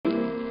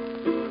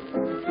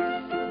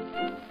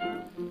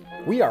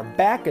We are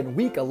back and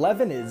week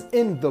 11 is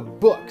in the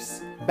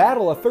books.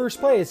 Battle of first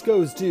place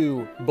goes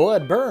to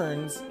Blood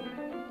Burns.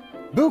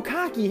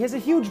 Bukakee has a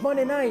huge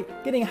Monday night,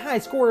 getting high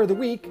scorer of the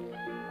week.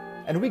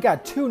 And we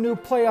got two new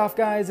playoff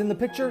guys in the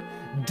picture,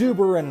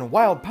 Duber and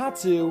Wild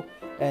Patsu.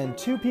 And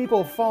two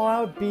people fall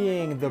out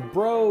being the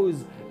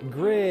Bros,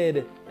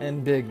 Grid,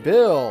 and Big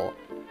Bill.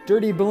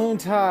 Dirty Balloon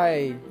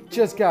Tie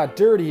just got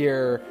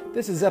dirtier.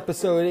 This is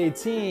episode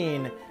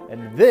 18,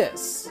 and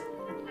this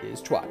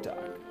is Twat Talk.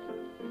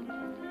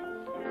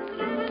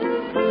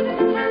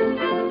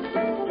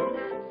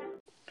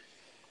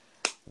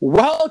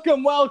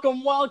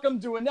 Welcome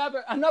to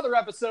another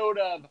episode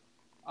of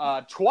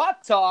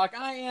Twat Talk.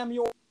 I am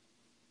your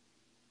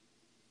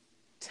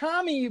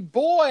Tommy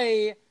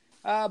Boy.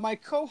 My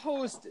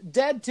co-host,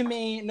 dead to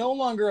me, no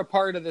longer a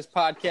part of this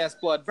podcast,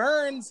 Blood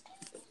Burns.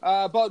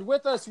 But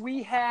with us,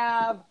 we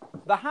have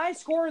the high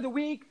scorer of the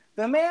week,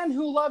 the man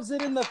who loves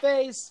it in the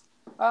face.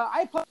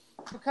 I put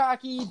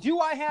Bukakee. Do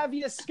I have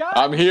you, Scott?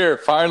 I'm here.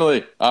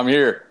 Finally, I'm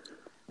here.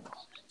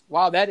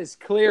 Wow, that is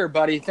clear,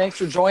 buddy. Thanks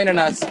for joining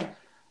us.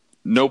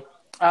 Nope.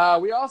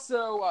 We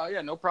also,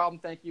 no problem.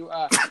 Thank you.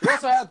 We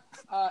also have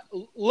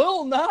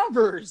Lil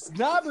Knobbers.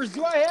 Knobbers,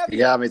 do I have you?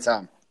 Yeah, me,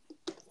 Tom.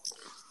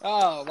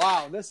 Oh,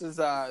 wow. This is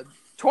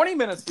 20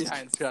 minutes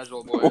behind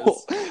schedule,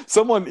 boys.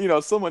 Someone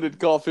did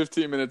call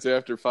 15 minutes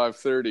after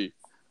 5:30.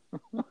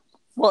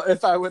 Well,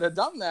 if I would have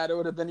done that, it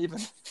would have been even.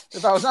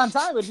 If I was on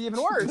time, it would be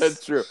even worse.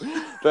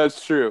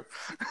 That's true.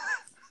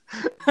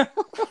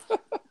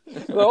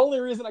 The only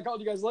reason I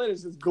called you guys late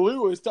is because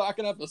Glue was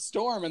talking up a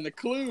storm and the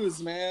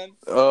clues, man.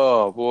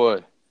 Oh,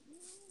 boy.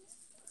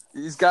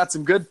 He's got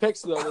some good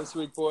picks, though, this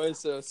week, boys,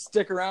 so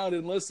stick around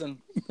and listen.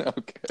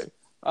 Okay.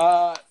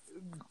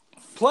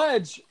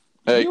 Pledge,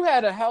 hey. You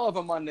had a hell of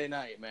a Monday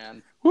night,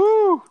 man.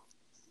 Woo!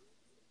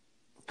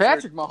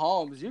 Patrick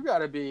Mahomes, you got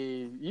to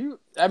be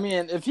 – I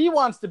mean, if he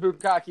wants to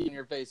Bukakee in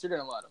your face, you're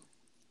going to let him.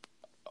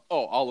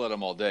 Oh, I'll let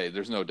him all day.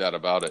 There's no doubt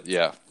about it.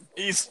 Yeah.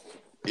 He's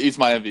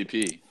my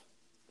MVP.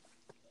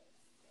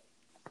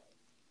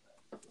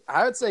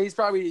 I would say he's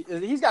got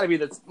to be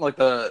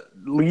the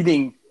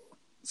leading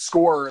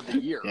scorer of the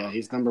year. Yeah,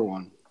 he's number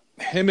one.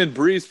 Him and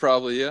Breeze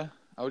probably, yeah,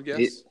 I would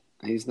guess.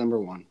 He's number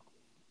one.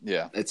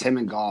 Yeah. It's him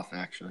and Goff,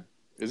 actually.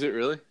 Is it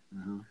really?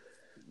 Uh-huh.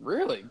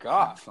 Really?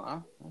 Goff,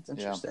 huh? That's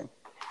interesting.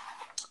 Yeah.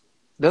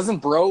 Doesn't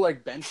Bro,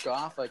 bench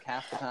Goff,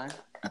 half the time?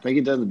 I think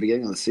he did at the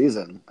beginning of the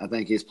season. I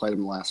think he's played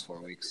him the last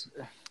 4 weeks.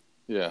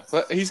 Yeah.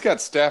 But he's got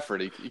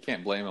Stafford. You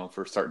can't blame him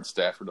for starting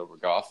Stafford over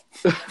Goff.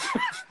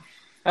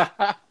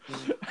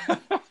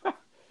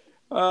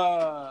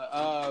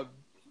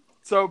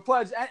 So,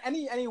 Pledge,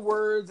 any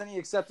words, any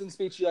acceptance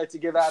speech you'd like to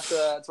give out to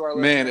our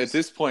listeners? Man, at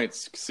this point,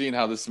 seeing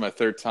how this is my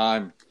third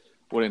time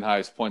winning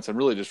highest points, I'm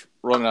really just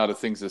running out of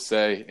things to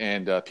say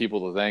and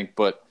people to thank.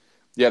 But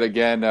yet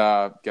again,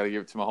 got to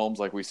give it to Mahomes.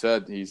 Like we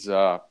said,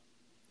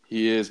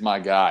 he is my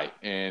guy.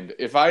 And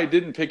if I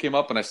didn't pick him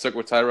up and I stuck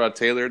with Tyrod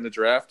Taylor in the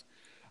draft,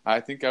 I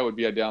think I would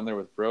be down there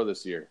with Bro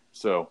this year.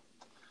 So,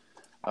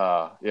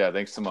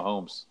 thanks to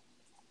Mahomes.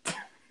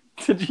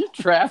 Did you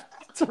draft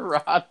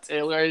Tyrod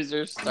Taylor as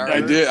your starter?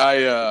 I did.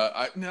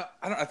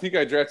 I think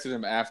I drafted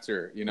him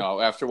after.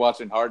 After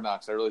watching Hard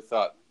Knocks, I really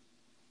thought,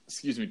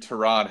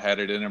 Tyrod had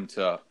it in him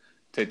to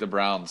take the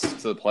Browns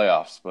to the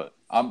playoffs. But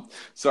I'm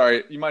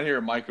sorry, you might hear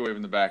a microwave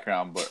in the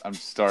background, but I'm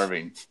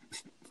starving.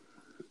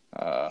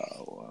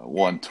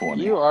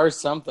 120. You are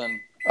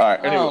something. All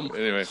right.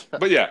 Anyway,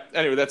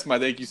 that's my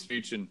thank you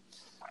speech, and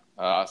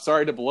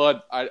sorry to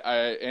Blood, I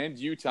and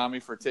you, Tommy,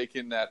 for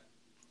taking that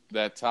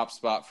top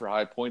spot for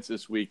high points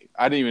this week.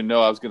 I didn't even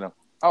know I was gonna.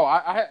 Oh,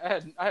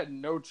 I had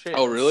no chance.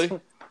 Oh, really?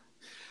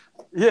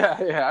 Yeah,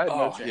 I had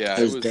no chance. Yeah,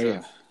 it was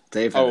Dave.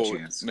 Dave had a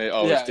chance.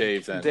 It's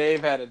Dave then.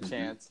 Dave had a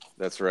chance.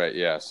 That's right.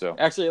 Yeah. So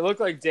actually, it looked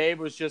like Dave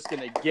was just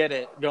gonna get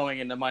it going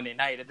into Monday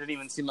night. It didn't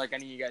even seem like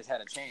any of you guys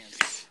had a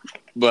chance.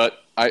 But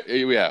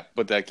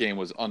that game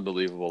was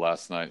unbelievable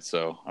last night.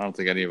 So I don't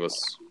think any of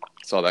us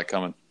saw that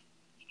coming.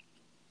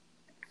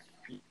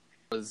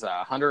 It was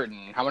 100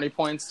 and how many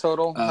points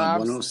total?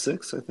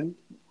 106, I think.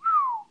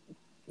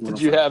 Did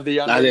you have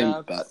the under? I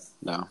didn't bet.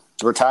 No.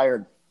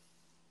 Retired.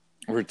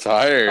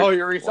 Oh,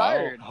 you're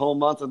retired. Wow. Whole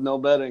month of no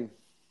betting.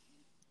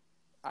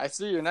 I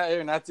see you're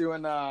not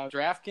doing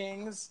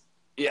DraftKings.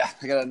 Yeah,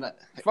 I got a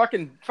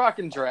fucking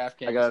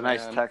DraftKings. I got a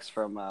nice text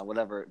from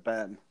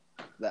Ben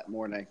that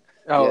morning.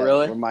 Oh,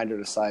 really? Reminder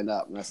to sign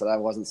up. And I said I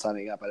wasn't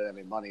signing up. I didn't have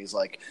any money. He's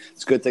like,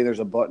 it's a good thing there's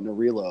a button to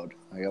reload.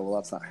 I go, well,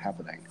 that's not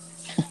happening.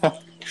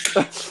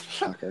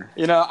 Shocker.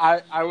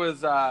 I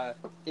was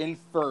in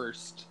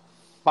first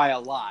by a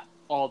lot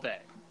all day.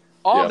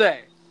 All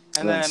day.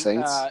 And then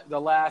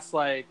the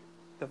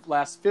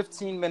last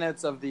 15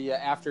 minutes of the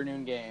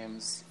afternoon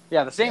games.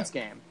 Yeah, the Saints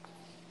game.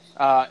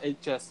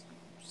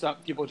 Some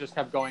people just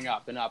kept going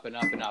up and up and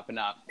up and up and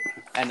up.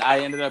 And I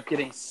ended up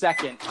getting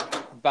second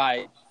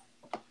by.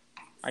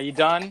 Are you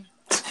done?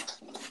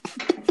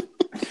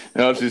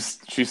 No,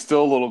 she's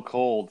still a little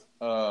cold.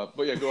 But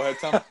yeah, go ahead,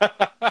 Tom.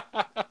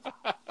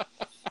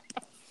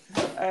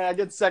 I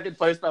get second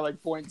place by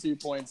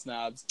 0.2 points,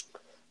 Knobs.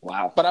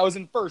 Wow. But I was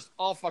in first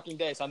all fucking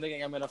day, so I'm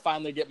thinking I'm gonna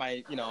finally get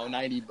my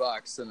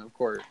 $90, and of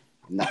course,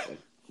 Nothing.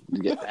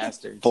 You get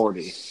bastards.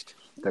 40,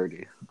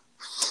 30.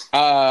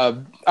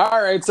 All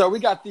right, so we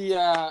got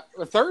the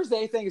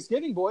Thursday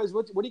Thanksgiving, boys.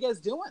 What are you guys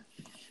doing?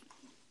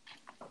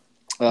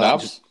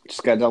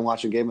 Just got done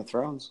watching Game of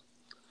Thrones.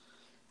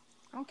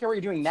 I don't care what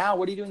you're doing now.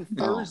 What are you doing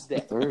Thursday?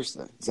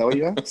 Thursday. Is that what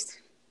you asked?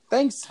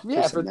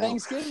 For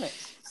Thanksgiving.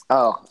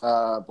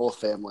 Both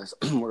families.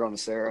 We're going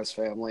to Sarah's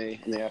family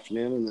in the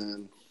afternoon, and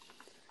then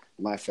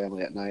my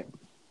family at night.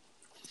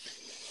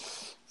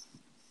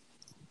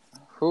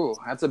 Ooh,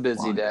 that's a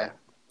busy day.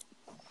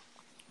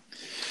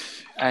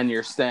 And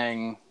you're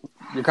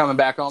coming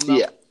back home though?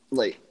 Yeah,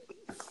 late.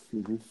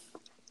 Mm-hmm.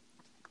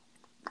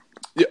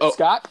 Yeah,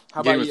 Scott,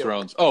 how about Game you? of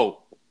Thrones.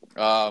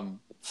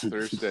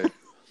 Thursday.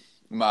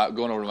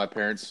 Going over to my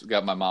parents.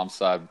 Got my mom's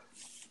side,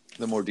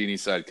 the Mordini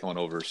side coming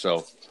over.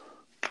 So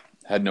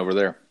heading over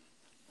there.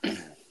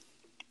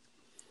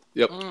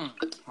 Yep.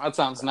 That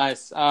sounds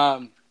nice.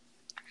 And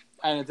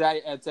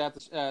it's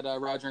at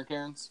Roger and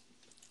Karen's.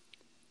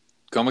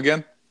 Come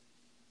again?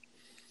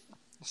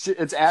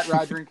 It's at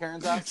Roger and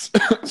Karen's house.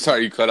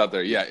 Sorry, you cut out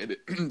there. Yeah,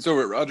 it's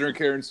over at Roger and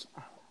Karen's.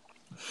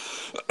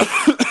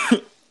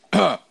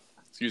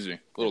 Excuse me. A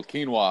little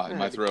quinoa in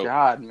my throat.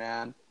 God,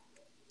 man.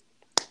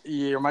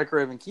 You're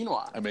microwaving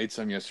quinoa. I made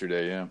some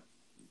yesterday, yeah.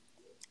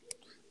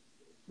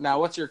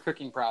 Now, what's your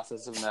cooking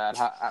process of that?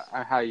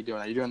 How are you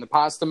doing? Are you doing the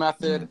pasta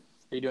method?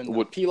 Are you doing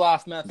the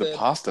pilaf method? The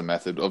pasta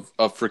method of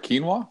for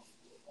quinoa?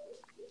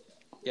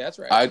 Yeah, that's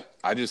right.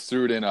 I just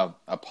threw it in a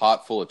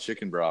pot full of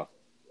chicken broth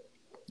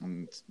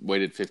and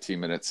waited 15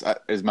 minutes. Am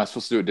I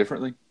supposed to do it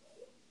differently?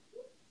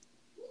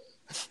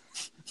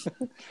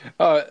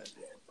 That's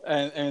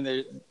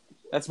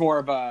more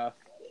of a...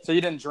 So you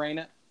didn't drain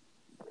it?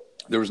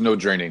 There was no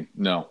draining.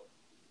 No.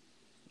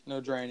 No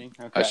draining.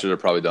 Okay. I should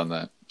have probably done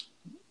that.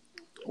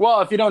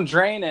 Well, if you don't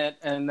drain it,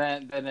 and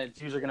then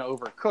it's usually going to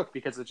overcook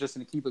because it's just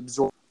going to keep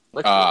absorbing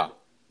liquid.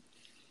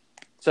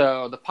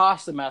 So the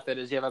pasta method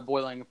is you have a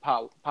boiling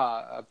pot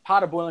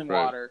of boiling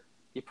water.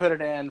 You put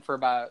it in for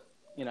about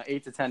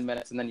 8 to 10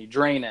 minutes, and then you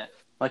drain it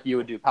like you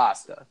would do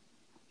pasta.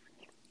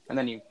 And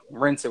then you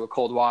rinse it with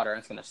cold water, and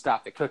it's going to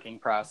stop the cooking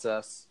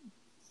process.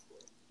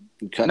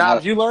 Now,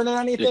 did you learn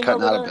anything? You're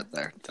cutting over out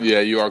there? a bit there.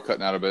 Yeah, you are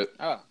cutting out a bit.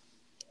 Oh,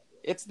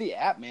 it's the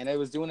app, man. I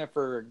was doing it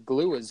for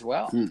glue as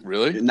well.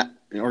 Really?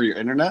 Or your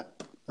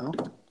internet? No.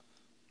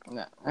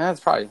 No,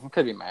 it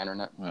could be my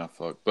internet. Oh,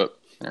 fuck. But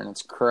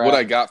Internet's crap. what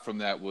I got from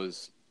that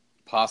was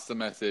pasta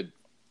method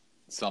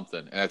something,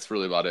 and that's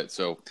really about it.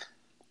 So,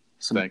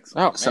 thanks.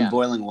 Some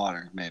boiling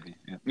water, maybe.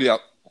 Yeah.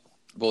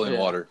 Boiling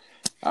water.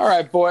 All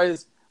right,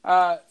 boys.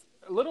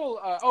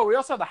 We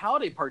also have the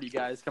holiday party,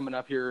 guys, coming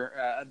up here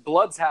at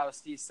Blood's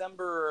house,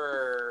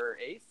 December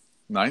 8th?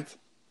 9th?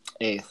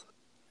 8th.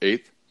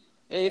 8th?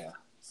 8th,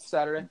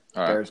 Saturday.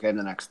 All right. Thursday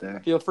the next day.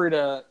 Feel free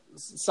to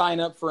sign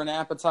up for an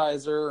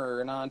appetizer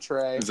or an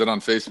entree. Is it on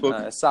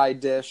Facebook? A side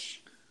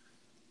dish.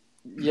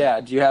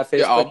 Yeah, do you have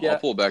Facebook yet? I'll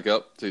pull it back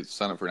up to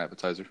sign up for an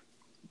appetizer.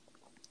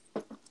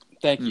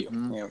 Thank you.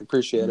 Mm-hmm. Yeah, we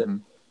appreciate it.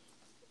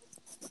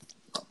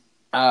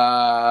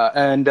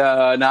 And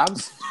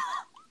Knobs?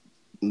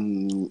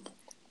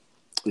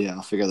 Yeah,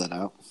 I'll figure that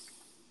out.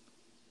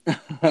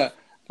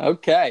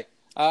 Okay.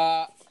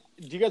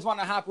 Do you guys want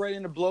to hop right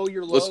into blow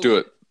your load? Let's do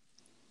it.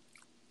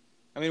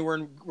 I mean,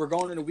 we're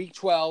going into week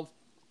 12.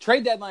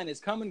 Trade deadline is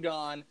come and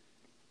gone.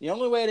 The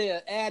only way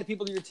to add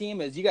people to your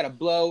team is you got to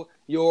blow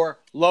your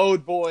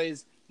load,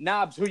 boys.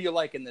 Knobs, who you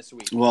liking this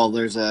week? Well,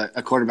 there's a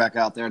quarterback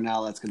out there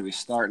now that's going to be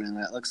starting, and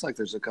it looks like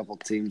there's a couple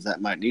teams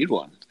that might need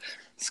one.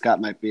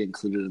 Scott might be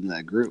included in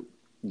that group.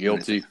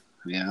 Guilty.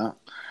 Yeah.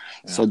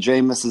 So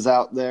Jameis is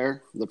out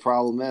there. The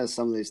problem is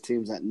some of these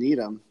teams that need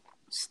him,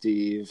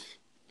 Steve,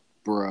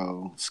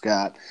 Bro,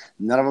 Scott,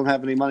 none of them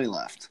have any money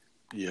left.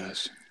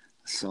 Yes.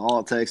 So all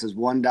it takes is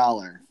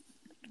 $1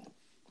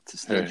 to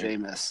start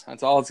Jameis.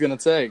 That's all it's going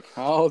to take.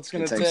 All it's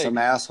going to take. Some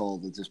asshole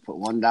to just put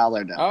 $1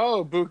 down.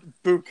 Oh,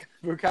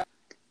 Bukakee.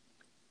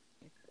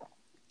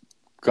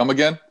 Come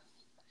again?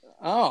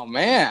 Oh,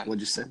 man.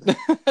 What'd you say?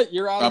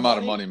 You're out I'm out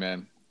of money,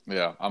 man.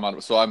 Yeah, I'm out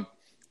of. So I'm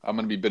going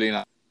to be bidding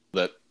on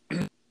that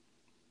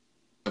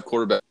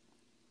quarterback.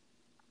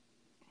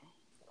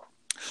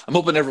 I'm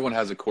hoping everyone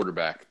has a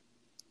quarterback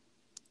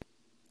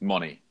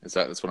money.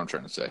 That's what I'm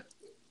trying to say.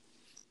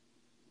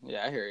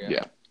 Yeah, I hear you.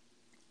 Yeah.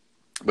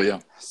 But yeah.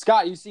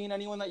 Scott, you seen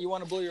anyone that you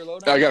want to blow your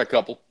load on? I got a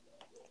couple.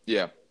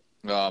 Yeah.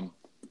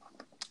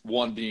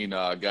 One being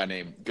a guy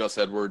named Gus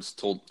Edwards.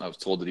 I was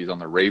told that he's on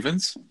the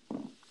Ravens.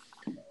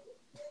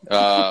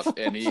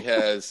 And he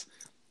has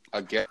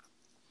a gap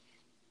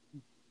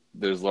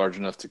that is large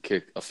enough to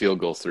kick a field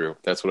goal through.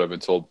 That's what I've been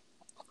told.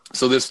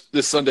 So this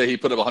Sunday he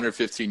put up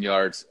 115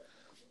 yards,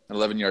 an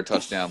 11-yard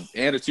touchdown,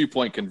 and a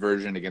 2-point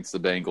conversion against the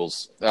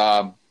Bengals.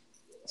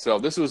 So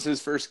this was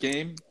his first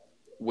game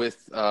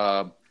with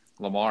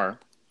Lamar.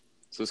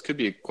 So this could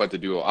be quite the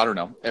duo. I don't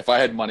know. If I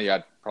had money,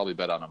 I'd probably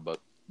bet on him. But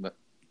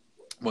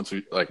once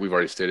we've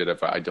already stated,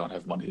 if I don't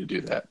have money to do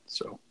that.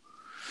 So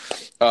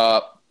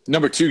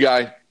number 2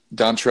 guy,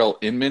 Dontrell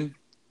Inman.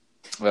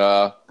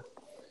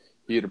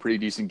 He had a pretty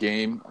decent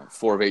game,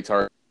 4 of 8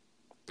 target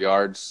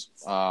yards.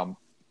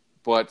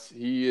 But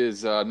he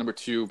is number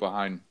 2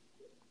 behind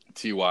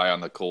Ty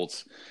on the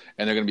Colts,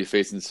 and they're going to be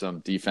facing some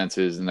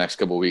defenses in the next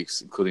couple of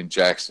weeks, including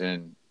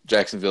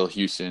Jacksonville,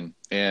 Houston,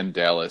 and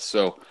Dallas.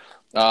 So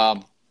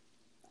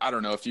I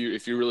don't know if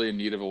you're really in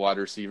need of a wide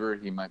receiver,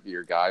 he might be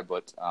your guy,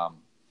 but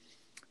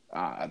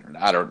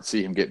I don't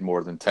see him getting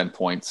more than 10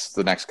 points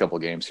the next couple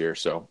of games here.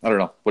 So I don't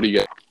know. What do you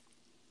get?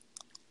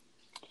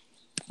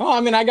 Well,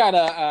 I mean, I got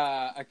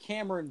a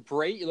Cameron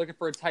Brate. You're looking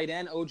for a tight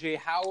end. O.J.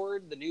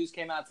 Howard, the news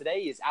came out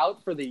today. He's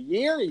out for the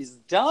year. He's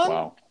done.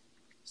 Wow.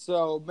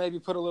 So maybe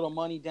put a little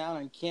money down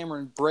on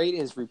Cameron Brate,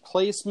 his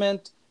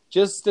replacement.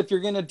 Just if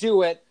you're going to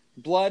do it,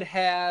 Blood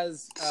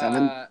has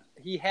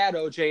he had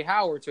O.J.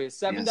 Howard, so he has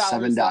 $7. Yeah,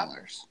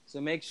 $7.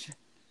 So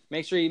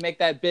make sure you make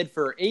that bid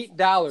for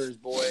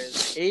 $8,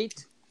 boys.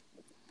 $8.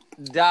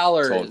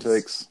 That's all it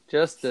takes.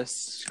 Just to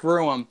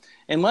screw them.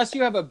 Unless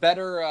you have a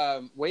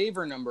better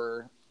waiver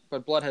number,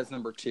 but Blood has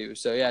number 2.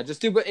 So, yeah,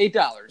 just do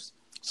 $8.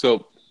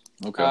 So,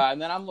 okay.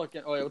 And then I'm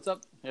looking – oh, wait, what's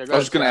up? Yeah, I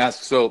was just going to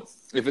ask, so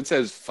if it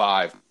says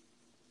 5,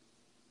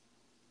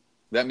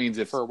 that means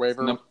if – for a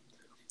waiver?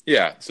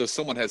 Yeah, so if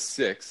someone has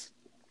 6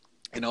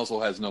 and also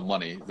has no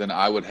money, then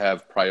I would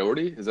have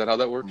priority. Is that how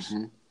that works?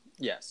 Mm-hmm.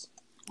 Yes.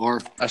 Or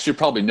I should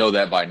probably know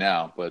that by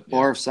now, but yeah.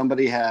 Or if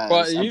somebody has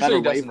a better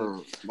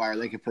waiver wire,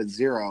 they could put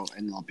 0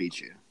 and they'll beat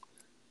you.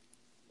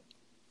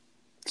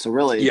 So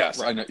really,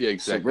 yes, I know. Yeah,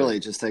 exactly. So really,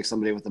 it just takes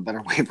somebody with a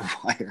better waiver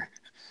wire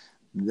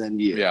than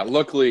you. Yeah,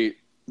 luckily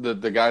the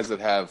guys that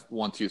have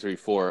 1, 2, 3,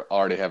 4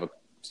 already have a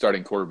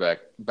starting quarterback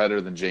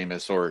better than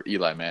Jameis or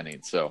Eli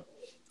Manning. So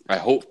I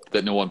hope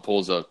that no one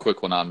pulls a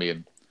quick one on me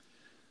and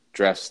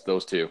drafts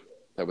those 2.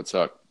 That would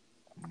suck.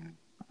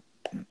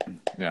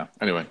 Yeah.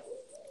 Anyway.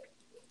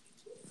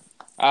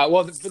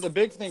 Well, the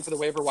big thing for the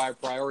waiver wire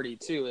priority,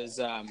 too, is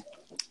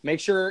make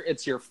sure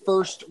it's your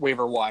first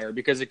waiver wire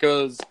because it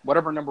goes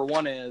whatever number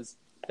 1 is,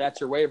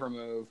 that's your waiver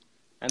move,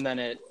 and then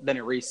it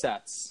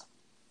resets.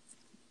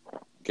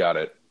 Got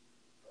it.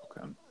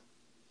 Okay.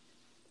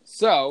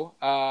 So,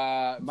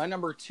 my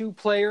number 2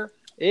 player,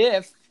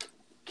 if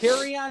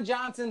Kerryon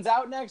Johnson's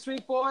out next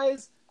week,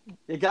 boys,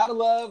 you got to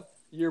love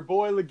your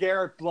boy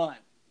LeGarrette Blount.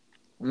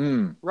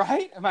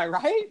 Right? Am I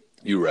right?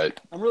 You're right.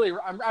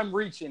 I'm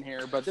reaching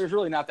here, but there's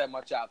really not that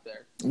much out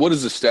there. What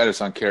is the status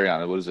on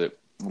Kerryon? What is it?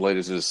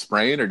 Is it a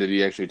sprain, or did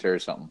he actually tear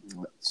something?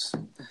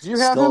 Do you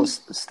have him?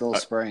 Still a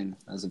sprain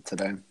as of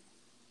today.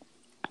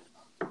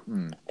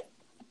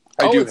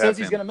 It says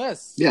he's going to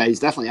miss. Yeah, he's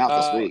definitely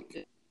out this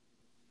week.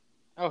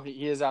 Oh,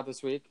 he is out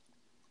this week?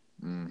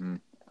 Mm-hmm.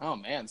 Oh,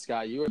 man,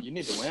 Scott, you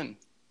need to win.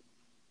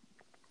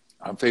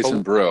 I'm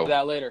facing Bro.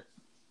 That later.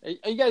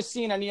 Are you guys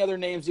seeing any other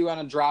names you want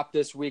to drop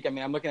this week? I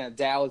mean, I'm looking at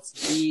Dallas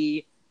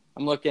D.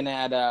 I'm looking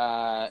at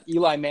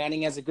Eli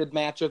Manning has a good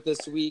matchup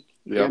this week.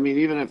 Yeah, I mean,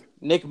 even if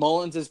Nick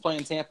Mullins is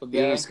playing Tampa Bay.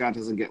 Even if Scott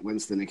doesn't get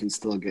Winston, he can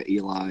still get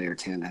Eli or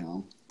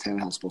Tannehill.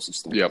 Tannehill's supposed to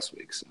start this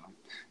week, so.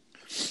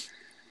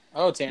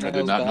 Oh, Tannehill's I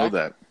did not know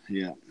that.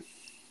 Yeah,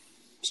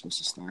 supposed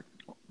to start.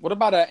 What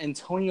about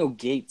Antonio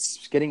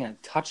Gates getting a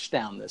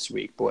touchdown this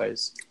week,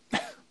 boys?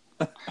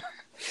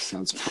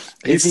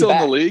 He's still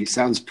in the league. He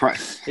sounds prime.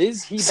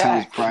 Is he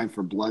sounds back? Prime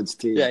for Blood's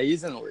team. Yeah,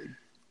 he's in the league.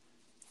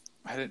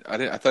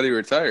 I thought he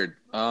retired.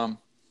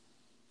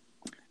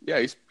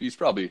 Yeah, he's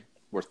probably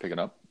worth picking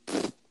up.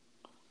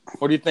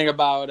 What do you think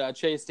about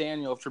Chase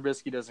Daniel if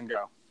Trubisky doesn't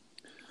go?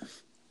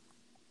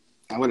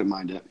 I wouldn't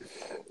mind it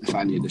if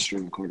I needed to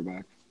string a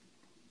quarterback.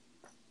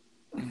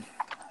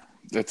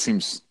 That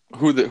seems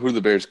who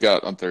the Bears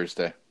got on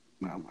Thursday.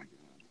 Oh my god,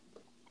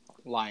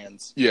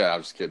 Lions. Yeah, I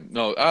was kidding.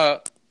 No, I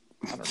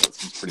don't know. It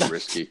seems pretty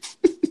risky.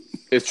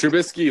 Is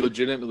Trubisky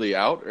legitimately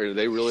out, or are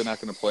they really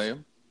not going to play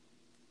him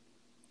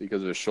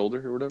because of his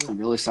shoulder or whatever? It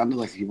really sounded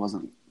like he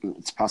wasn't.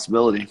 It's a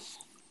possibility.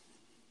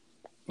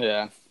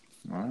 Yeah.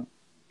 All right.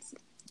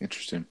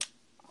 Interesting.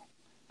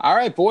 All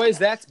right, boys,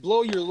 that's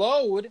Blow Your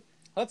Load.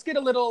 Let's get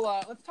a little.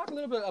 Let's talk a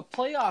little bit of a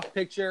playoff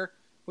picture.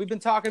 We've been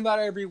talking about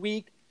it every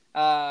week.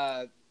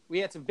 We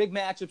had some big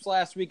matchups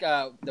last week.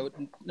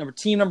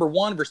 Team number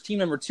 1 versus team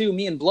number 2.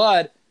 Me and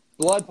Blood.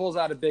 Blood pulls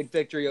out a big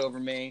victory over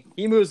me.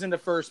 He moves into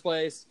first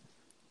place.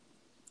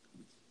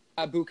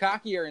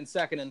 Bukakee are in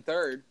second and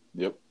third.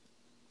 Yep.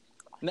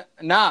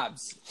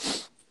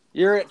 Knobs,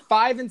 you're at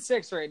 5 and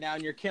 6 right now,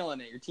 and you're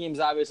killing it. Your team's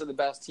obviously the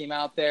best team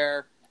out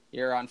there.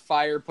 You're on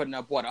fire, putting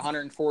up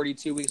 140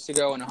 2 weeks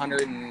ago, and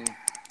 30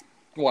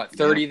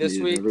 this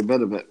week. Every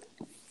bit of it.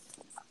 I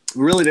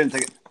really didn't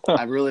think.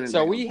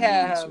 So we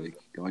have this week,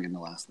 going into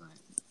last night.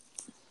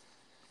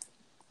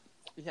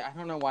 Yeah, I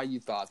don't know why you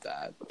thought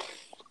that.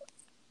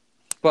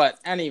 But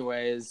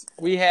anyways,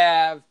 we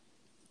have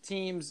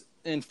teams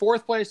in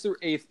 4th place through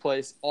 8th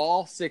place,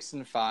 all 6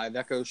 and 5.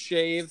 That goes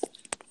Shave,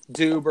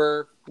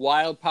 Duber,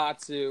 Wild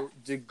Patsu,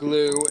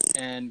 DeGlue,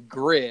 and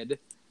Grid.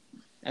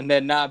 And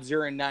then Knobs,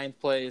 you're in 9th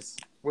place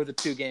with a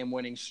 2-game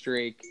winning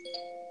streak.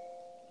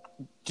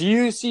 Do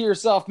you see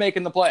yourself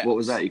making the playoffs? What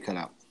was that you cut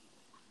out?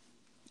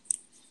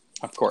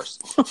 Of course.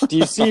 Do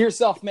you see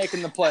yourself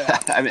making the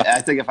playoffs? I mean,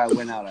 I think if I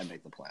win out, I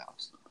make the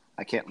playoffs.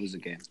 I can't lose a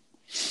game.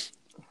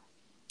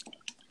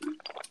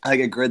 I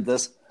get grid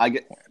this. I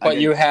get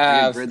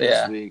grid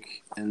this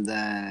week, and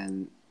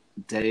then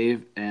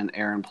Dave and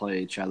Aaron play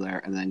each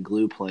other, and then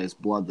Glue plays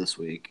Blood this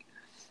week.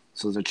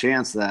 So there's a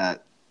chance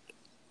that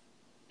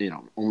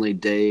only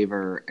Dave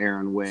or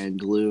Aaron win.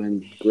 Glue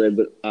and Grid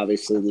would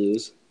obviously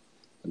lose,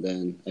 and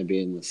then I'd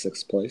be in the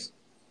 6th place.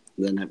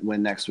 And then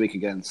win next week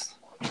against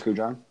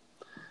Kujan.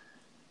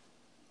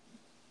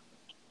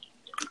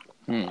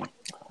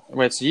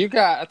 Wait, so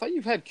I thought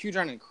you've had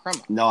Kujan and Crema.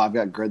 No, I've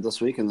got Grid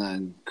this week, and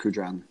then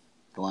Kujan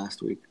the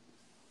last week.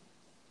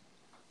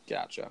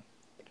 Gotcha.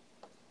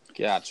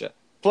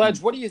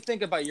 Pledge, what do you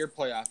think about your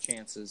playoff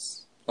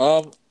chances?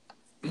 I'm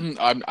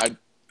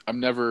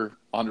never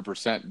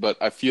 100%, but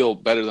I feel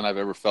better than I've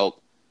ever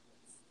felt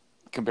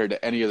compared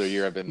to any other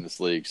year I've been in this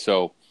league.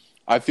 So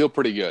I feel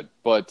pretty good,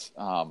 but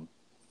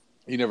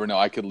you never know.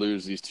 I could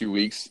lose these 2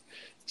 weeks.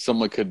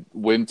 Someone could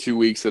win 2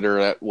 weeks that are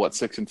at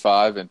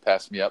 6-5 and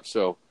pass me up.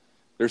 So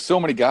there's so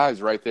many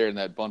guys right there in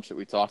that bunch that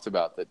we talked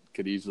about that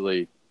could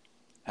easily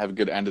have a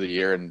good end of the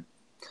year and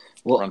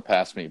run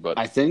past me. But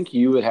I think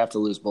you would have to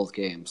lose both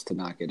games to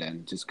knock it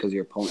in, just because of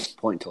your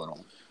point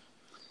total.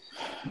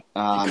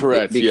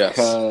 Correct.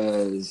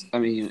 Because I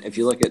mean, if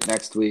you look at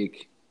next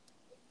week,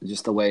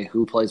 just the way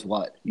who plays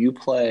what, you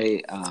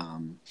play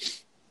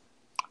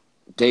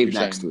Dave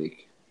next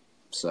week.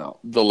 So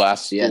the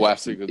last week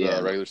of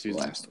the regular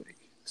season. Last week.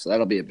 So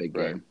that'll be a big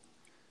game.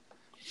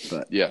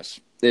 But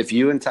yes, if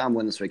you and Tom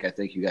win this week, I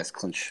think you guys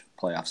clinch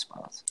playoff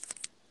spots.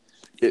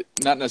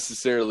 Not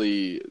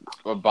necessarily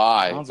a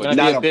bye, but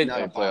not a big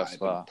playoff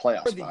spot.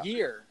 Playoff for spot. The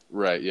year.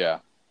 Right. Yeah.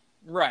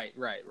 Right.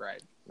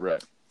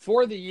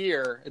 For the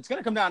year, it's going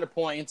to come down to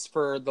points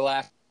for the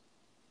last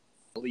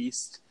at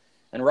least.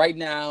 And right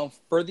now,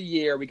 for the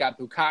year, we got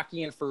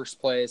Bukakee in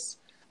first place,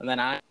 and then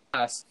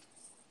us.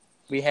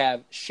 We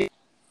have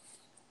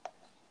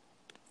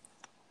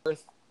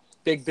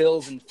Big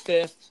Bill's in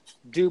 5th,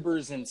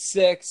 Duber's in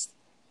 6th,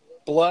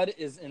 Blood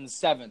is in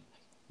 7th.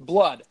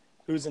 Blood,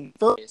 who's in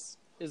first place,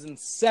 is in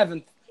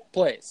 7th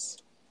place.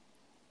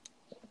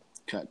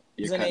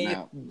 You're cutting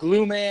out.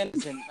 Glue Man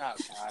is in.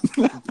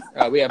 Oh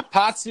God. We have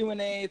Patsu in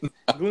 8th,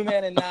 Glue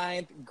Man in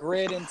 9th,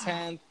 Grid in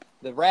 10th,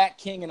 the Rat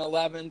King in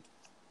 11th,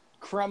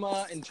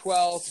 Crema in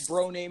 12th,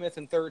 Bro Namath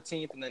in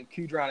 13th, and then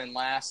Kudron in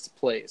last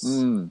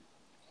place.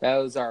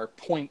 Those are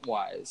point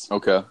wise.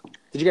 Okay.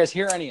 Did you guys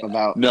hear any of that?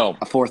 About no.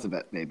 A fourth of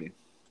it, maybe.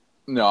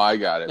 No, I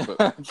got it.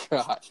 But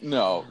God.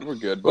 No, we're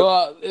good.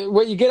 But Well,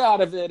 what you get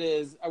out of it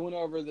is I went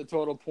over the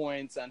total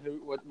points on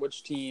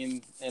which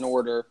team in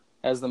order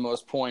has the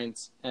most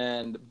points,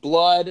 and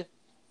Blood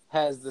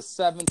has the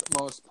 7th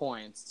most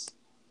points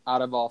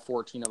out of all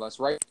 14 of us,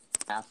 right?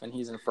 And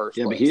he's in first.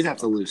 Yeah, place, but he'd have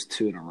to lose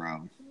 2 in a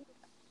row.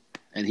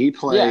 And he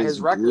plays. Yeah,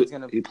 his record's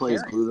going to. He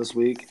plays Blue this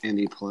week, and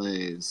he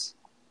plays.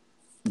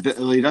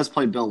 He does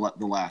play Bill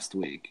the last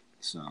week,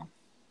 so.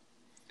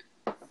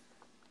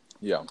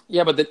 Yeah.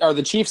 Yeah, but are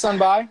the Chiefs on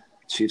bye?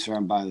 Chiefs are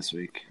on bye this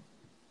week.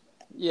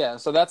 Yeah,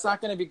 so that's not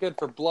going to be good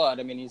for Blood.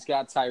 I mean, he's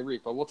got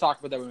Tyreek, but we'll talk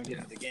about that when we get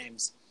into the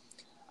games.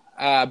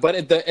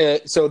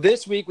 But so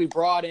this week we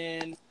brought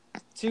in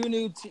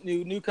 2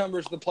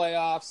 newcomers to the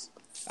playoffs.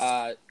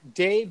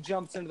 Dave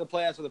jumps into the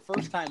playoffs for the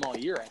first time all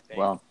year, I think.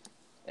 Wow.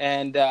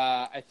 And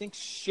I think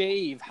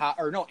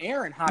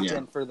Aaron hopped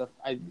in for the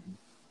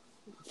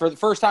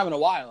first time in a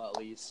while at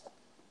least.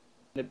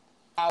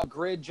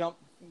 Grid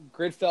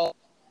fell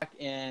back,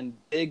 and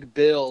Big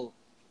Bill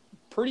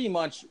pretty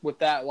much with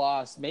that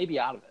loss maybe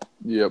out of it.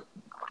 Yep.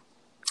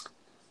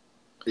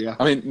 Yeah.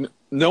 I mean,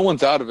 no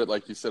one's out of it,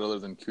 like you said, other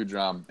than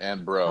Kudram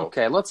and Bro.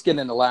 Okay, let's get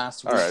into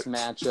last week's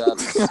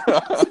matchups.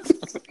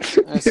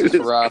 This It's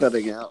is rough.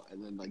 cutting out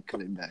and then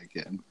cutting back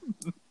in.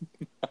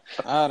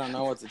 I don't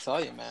know what to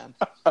tell you, man.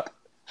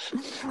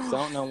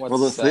 Don't know what Well,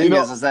 to the say. thing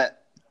is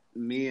that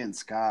me and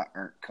Scott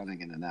aren't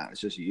cutting in and out.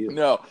 It's just you.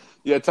 No.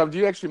 Yeah, Tom, do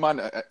you actually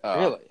mind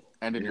Really?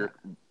 ending your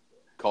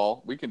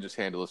call? We can just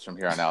handle this from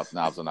here on out,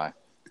 Knobs and I.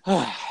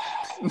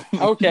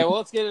 Okay, well,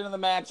 let's get into the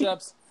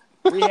matchups.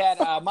 We had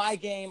my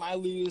game. I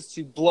lose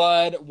to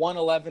Blood,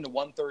 111 to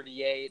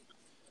 138.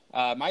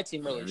 My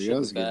team really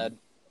shit the bed.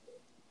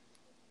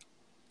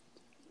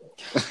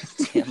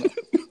 Damn it.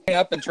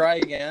 Up and try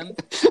again.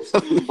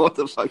 What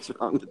the fuck's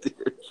wrong with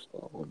your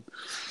phone?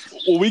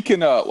 Well, we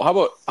can.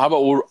 How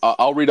about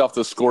I'll read off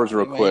the scores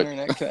real My quick.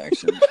 internet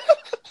connection.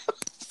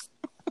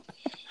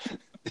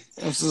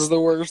 This is the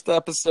worst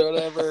episode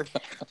ever.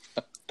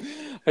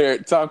 Here,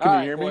 Tom, can All you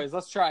right, hear me? boys,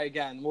 let's try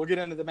again. We'll get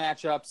into the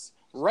matchups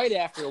right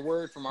after a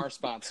word from our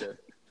sponsor.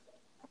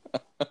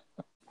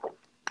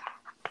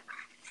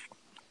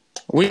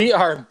 We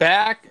are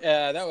back.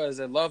 That was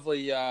a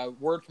lovely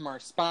word from our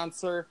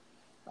sponsor,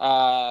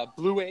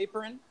 Blue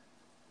Apron.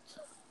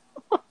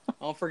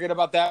 Don't forget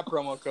about that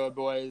promo code,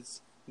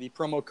 boys. The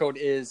promo code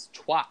is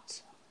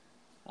TWAT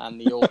on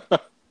the old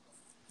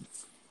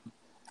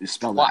You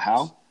spell that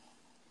how?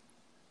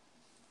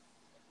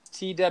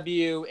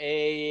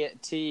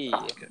 TWAT.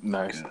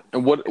 Nice.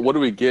 And what do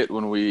we get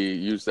when we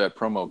use that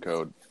promo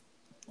code?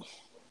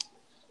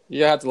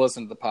 You have to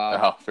listen to the pod.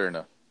 Oh, fair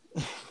enough.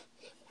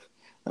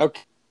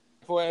 Okay,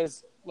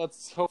 boys,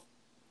 let's hope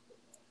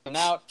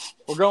out.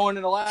 We're going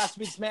into last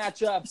week's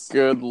matchups.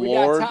 Good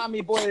Lord. We got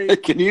Tommy Boy.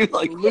 Can you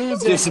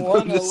losing just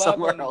move to 111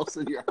 somewhere else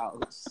in your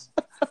house?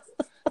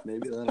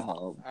 Maybe that'll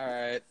help. All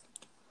right.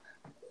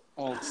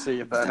 We'll see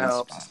if that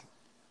helps. Fine.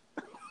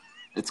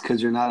 It's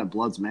because you're not at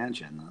Blood's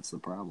Mansion. That's the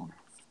problem.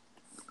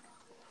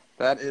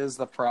 That is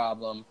the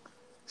problem.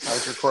 I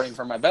was recording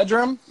from my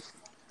bedroom.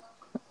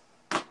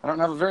 I don't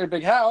have a very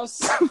big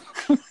house.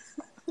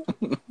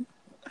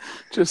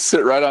 Just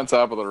sit right on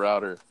top of the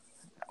router.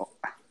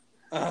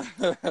 All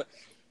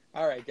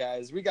right,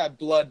 guys. We got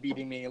Blood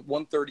beating me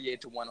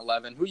 138 to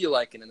 111. Who you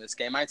liking in this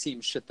game? My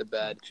team shit the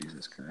bed.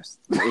 Jesus Christ.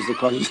 What was the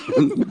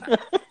question?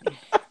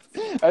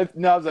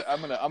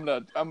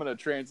 I'm gonna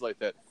translate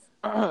that.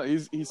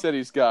 He said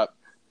he's got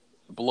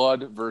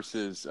Blood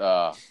versus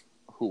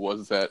who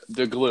was that?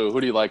 DeGlue.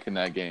 Who do you like in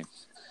that game?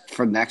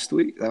 For next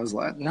week? That was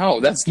last. No,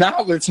 that's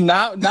not. It's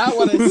not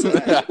what I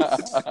said.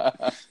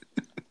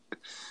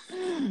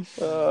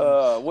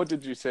 What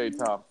did you say,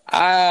 Tom?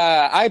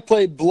 I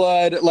played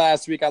Blood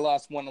last week. I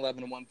lost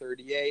 111 to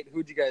 138.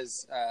 Who do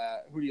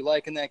you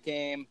like in that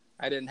game?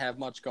 I didn't have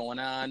much going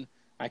on.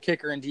 My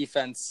kicker and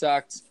defense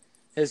sucked.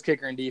 His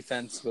kicker and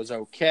defense was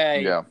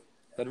okay. Yeah.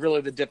 But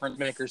really the difference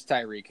maker's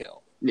Tyreek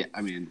Hill. Yeah,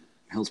 I mean,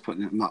 Hill's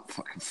putting him up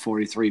fucking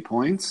 43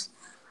 points.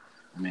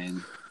 I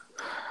mean,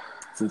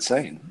 it's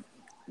insane.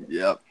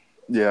 Yep.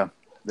 Yeah.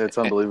 That's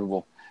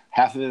unbelievable.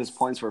 Half of his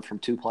points were from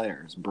two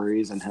players,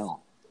 Breeze and Hill.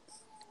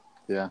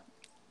 Yeah.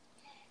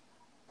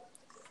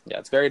 Yeah,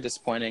 it's very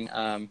disappointing.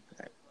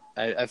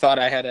 I thought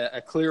I had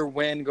a clear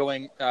win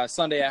going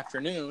Sunday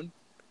afternoon,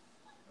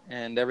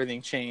 and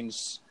everything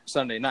changed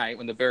Sunday night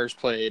when the Bears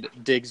played.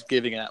 Diggs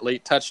giving that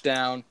late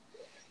touchdown,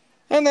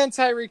 and then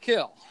Tyreek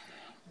Hill.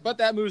 But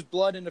that moves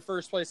Blood into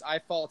first place. I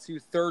fall to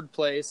third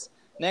place.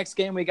 Next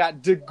game, we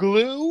got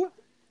DeGlue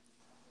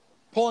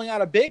pulling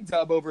out a big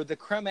dub over the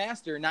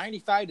Cremaster,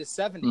 95 to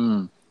 70.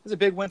 It was a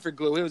big win for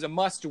Glue. It was a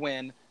must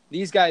win.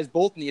 These guys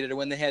both needed a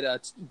win. They had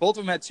both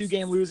of them had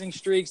 2-game losing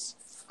streaks.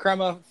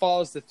 Crema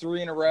falls to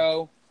 3 in a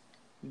row.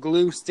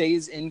 Glue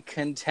stays in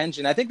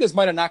contention. I think this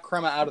might have knocked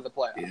Crema out of the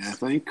playoffs. Yeah, I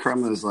think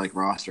Crema's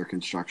roster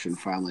construction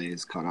finally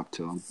has caught up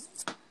to him.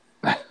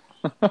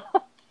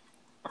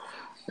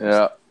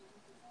 Yeah.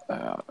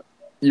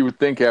 You would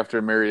think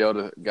after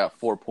Mariota got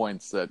 4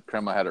 points that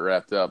Crema had it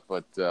wrapped up,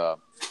 but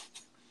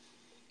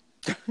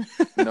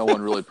no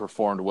one really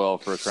performed well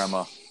for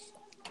Crema.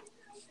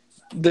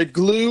 The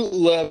Glue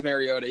loved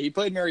Mariota. He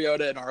played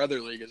Mariota in our other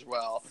league as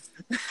well.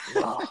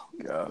 Oh,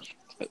 gosh.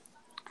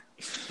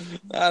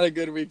 Not a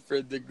good week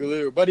for the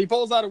Glue, but he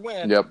pulls out a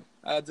win. Yep.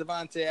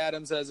 Devontae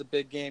Adams has a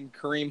big game.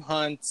 Kareem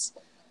Hunt,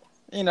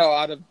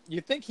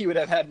 you think he would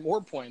have had more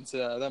points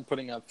than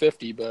putting up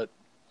 50, but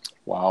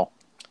wow.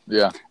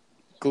 Yeah.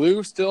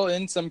 Glue still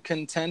in some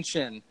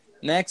contention.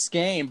 Next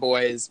game,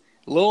 boys.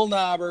 Lil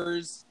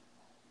Knobbers.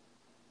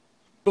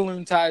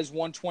 Balloon ties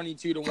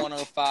 122 to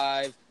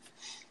 105.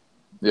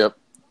 Yep.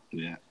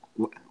 Yeah.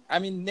 I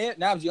mean,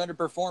 Knobs, you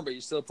underperformed, but you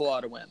still pull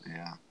out a win.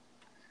 Yeah.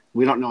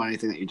 We don't know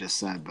anything that you just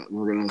said, but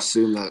we're going to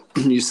assume that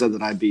you said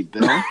that I beat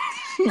Bill.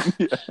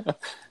 Yeah.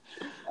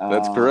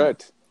 That's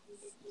correct.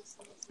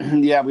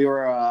 Yeah, we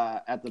were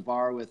at the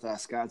bar with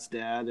Scott's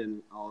dad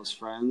and all his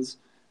friends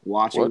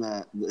watching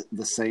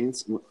the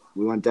Saints.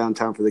 We went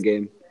downtown for the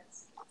game,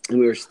 and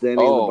we were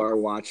standing in the bar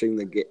watching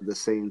the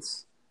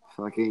Saints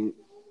fucking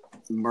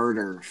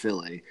murder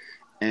Philly.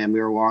 And we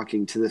were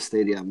walking to the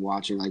stadium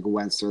watching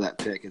Wentz throw that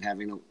pick and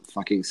having to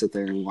fucking sit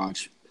there and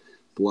watch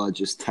Blood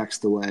just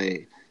text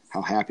away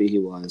how happy he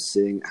was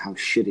seeing how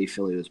shitty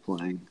Philly was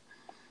playing.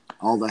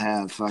 All to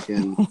have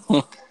fucking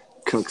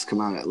Cooks come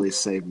out and at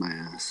least save my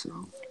ass.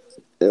 So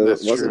it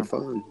wasn't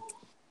fun.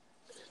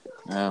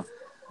 Yeah.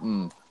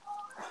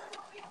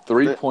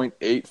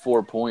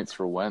 3.84 points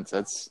for Wentz.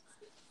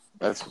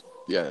 That's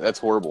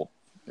horrible.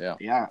 Yeah.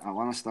 Yeah, I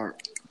want to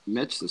start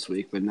Mitch this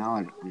week, but now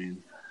I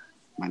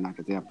might not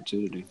get the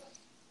opportunity.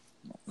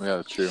 Yeah,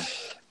 that's true.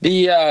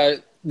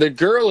 The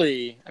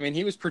Gurley,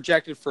 he was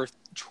projected for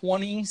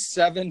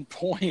 27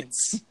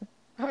 points.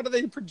 How do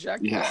they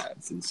project that? Yeah,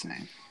 it's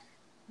insane.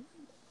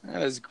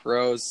 That is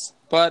gross.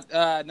 But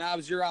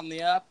Knobs, you're on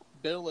the up.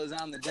 Bill is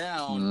on the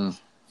down.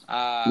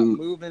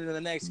 Moving into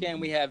the next game,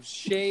 we have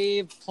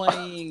Shave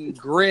playing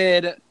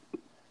Grid.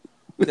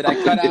 Did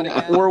I cut out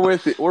again? We're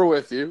with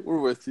you.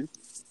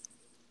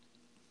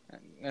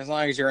 As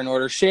long as you're in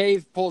order.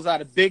 Shave pulls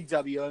out a big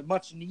W, a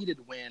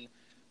much-needed win,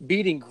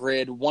 beating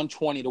Grid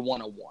 120 to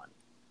 101.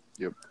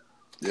 Yep.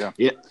 Yeah.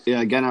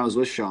 Again, I was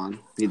with Sean.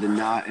 He did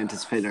not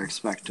anticipate or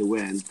expect to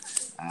win.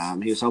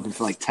 He was hoping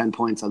for 10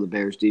 points on the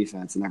Bears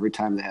defense, and every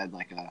time they had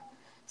a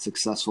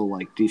successful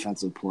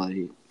defensive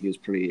play, he was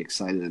pretty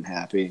excited and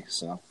happy.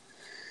 So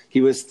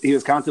he was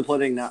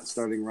contemplating not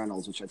starting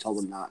Reynolds, which I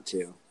told him not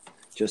to,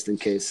 just in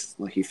case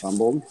he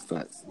fumbled.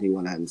 But he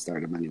went ahead and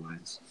started him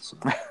anyways. So.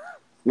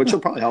 Which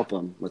will probably help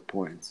him with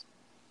points.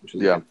 which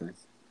is a good thing.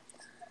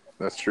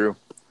 That's true.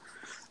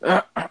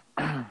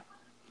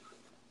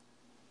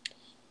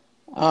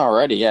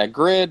 Alrighty, yeah.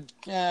 Grid,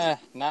 he had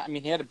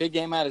a big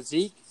game out of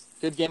Zeke,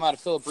 good game out of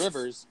Phillip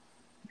Rivers.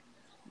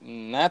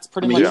 And that's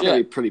pretty much it.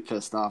 He's pretty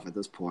pissed off at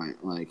this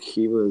point. Like,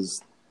 he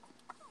was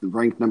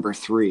ranked number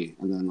 3,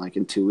 and then, like,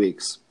 in 2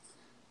 weeks,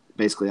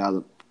 basically out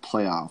of the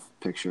playoff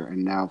picture,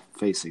 and now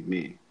facing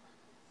me.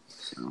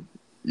 So.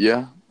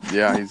 Yeah.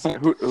 He's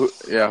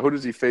who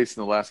does he face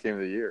in the last game of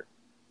the year?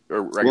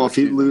 Well, if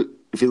he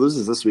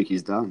loses this week,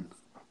 he's done.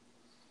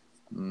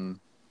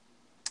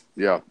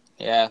 Yeah.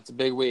 Yeah, it's a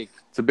big week.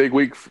 It's a big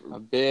week. A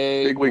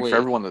big week for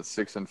everyone that's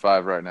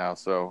 6-5 right now.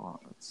 So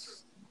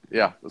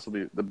this will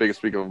be the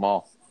biggest week of them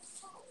all.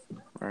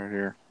 Right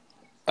here.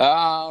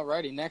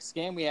 Alrighty, next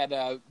game we had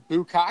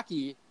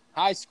Bukakee,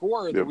 high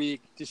scorer of the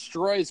week,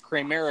 destroys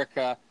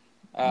Kramerica.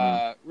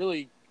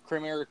 Really,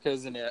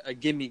 Kramerica's in a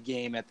gimme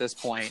game at this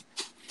point.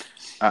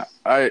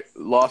 I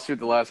lost you at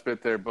the last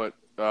bit there, but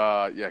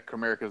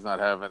Kramerica's not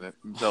having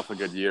himself a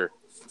good year.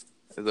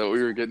 Is that what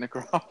we were getting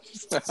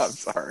across? I'm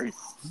sorry.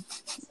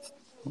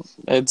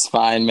 It's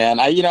fine, man.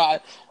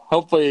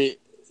 Hopefully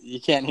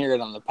you can't hear it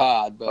on the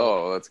pod,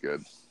 but that's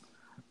good.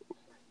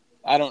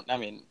 I don't know.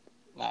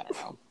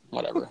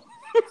 Whatever.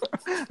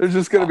 There's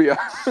just gonna be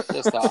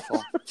just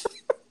awful.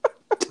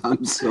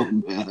 I'm so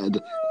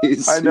mad.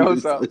 I know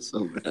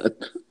so mad.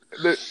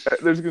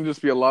 There's gonna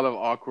just be a lot of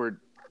awkward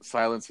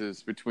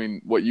silences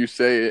between what you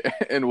say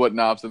and what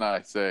Knobs and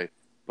I say,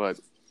 but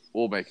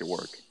we'll make it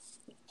work.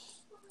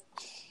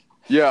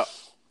 Yeah.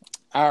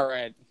 All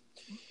right.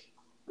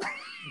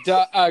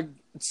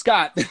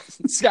 Scott,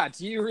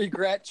 do you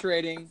regret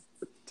trading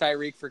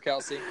Tyreek for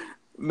Kelsey?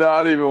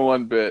 Not even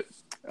one bit.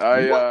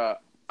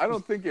 I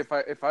don't think if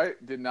I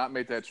did not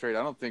make that trade,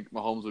 I don't think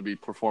Mahomes would be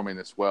performing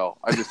this well.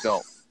 I just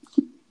don't.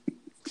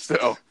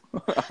 So,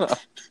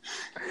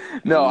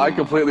 no, I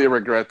completely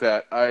regret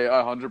that. I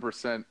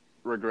 100%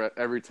 regret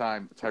every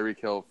time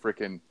Tyreek Hill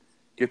freaking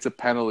gets a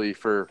penalty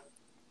for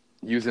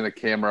using a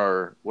camera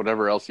or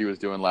whatever else he was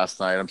doing last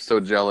night. I'm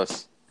so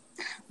jealous.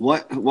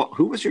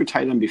 Who was your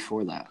tight end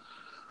before that?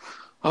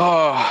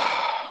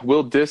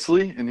 Will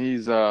Dissly, and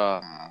he's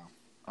on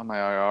my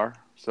IR.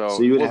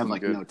 So you would have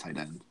no tight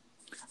end.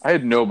 I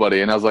had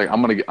nobody, and I was like,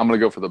 I'm gonna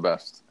go for the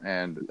best.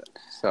 And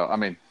so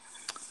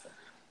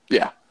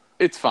yeah,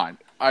 it's fine.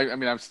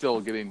 I'm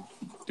still doing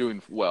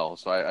well,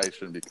 so I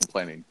shouldn't be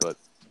complaining. But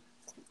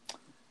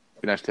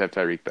it'd be nice to have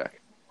Tyreek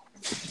back.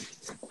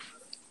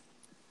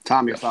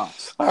 Tom, your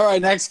thoughts? All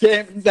right, next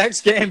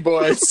game,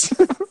 boys.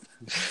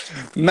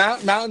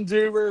 Mountain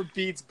Dewer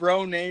beats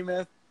Bro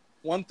Namath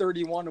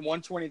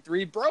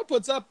 131-123. Bro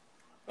puts up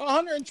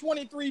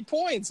 123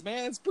 points,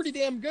 man. It's pretty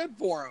damn good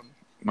for him.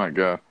 My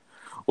God.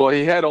 Well,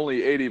 he had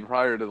only 80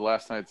 prior to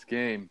last night's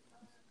game.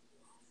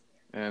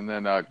 And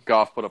then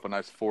Goff put up a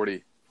nice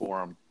 40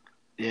 for him.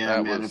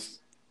 Yeah, man.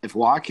 If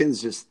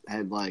Watkins just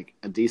had like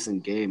a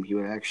decent game, he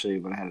would have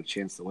had a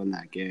chance to win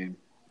that game.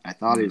 I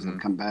thought he was going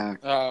to come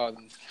back.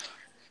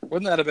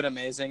 Wouldn't that have been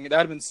amazing? That would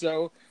have been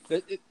so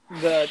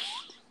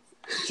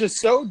just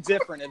so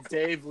different if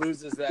Dave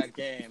loses that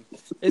game.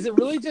 Is it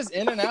really just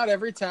in and out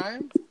every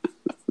time?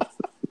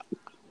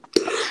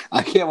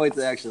 I can't wait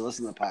to actually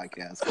listen to the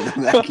podcast.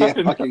 I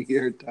can't fucking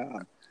hear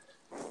Tom.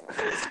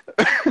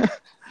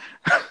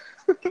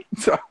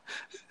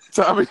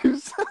 Tom,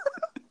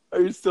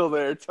 are you still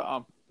there,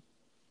 Tom?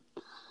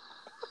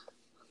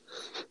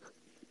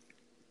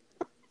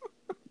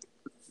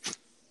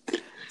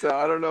 So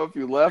I don't know if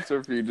you left or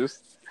if you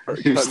just are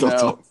You're still out.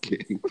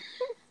 Talking.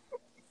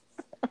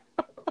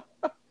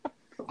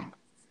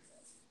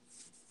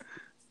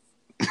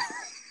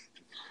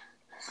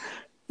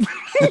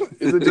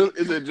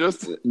 Is it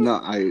just?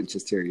 No, I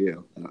just hear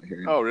you. I don't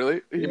hear you. Oh,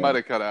 really? He might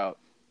have cut out.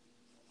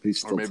 He's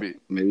still maybe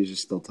he's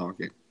just still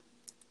talking.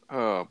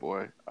 Oh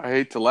boy, I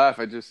hate to laugh.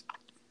 I just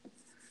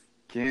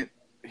can't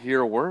hear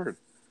a word.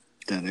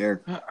 Dead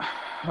air.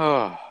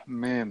 Oh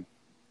man.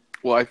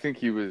 Well, I think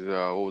he was.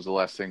 What was the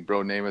last thing?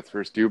 Bro Namath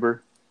versus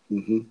Duber.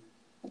 Mm-hmm.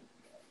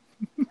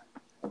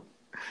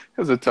 It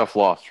was a tough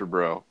loss for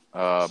Bro.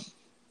 Well,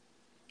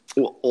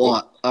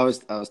 I was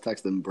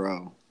texting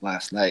Bro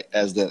last night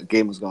as the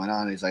game was going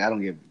on. He's like,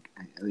 he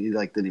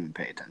didn't even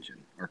pay attention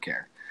or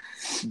care.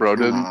 Bro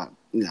didn't.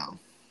 No,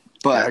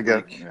 but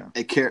yeah,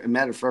 it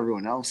mattered for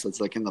everyone else that's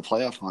like in the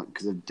playoff hunt,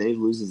 because if Dave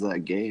loses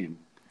that game,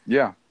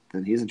 yeah,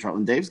 then he's in trouble.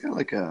 And Dave's got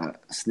like a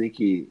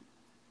sneaky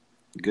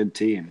good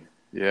team.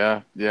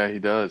 Yeah, he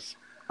does.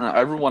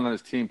 Everyone on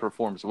his team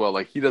performs well.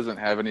 Like, he doesn't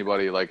have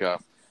anybody like a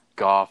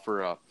Goff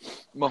or a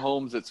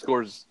Mahomes that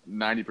scores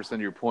 90%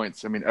 of your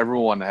points. I mean,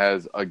 everyone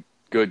has a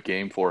good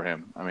game for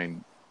him. I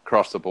mean,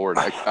 across the board,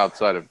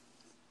 outside of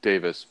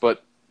Davis.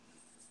 But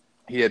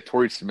he had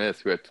Torrey Smith,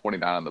 who had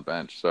 29 on the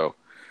bench. So,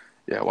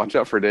 yeah, watch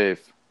out for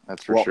Dave.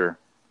 That's for sure.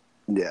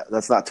 Yeah,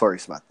 that's not Torrey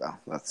Smith, though.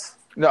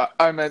 No,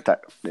 I meant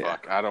yeah.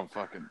 I don't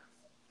fucking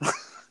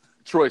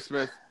Troy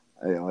Smith.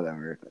 Yeah,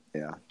 whatever.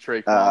 Yeah.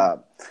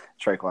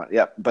 Traquan.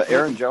 Yeah, but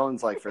Aaron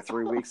Jones, like, for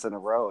 3 weeks in a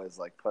row has,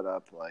 like, put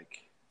up,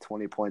 like,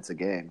 20 points a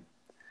game.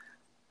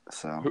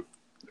 So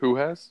Who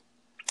has?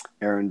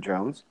 Aaron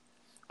Jones.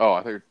 Oh,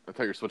 I thought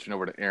you were switching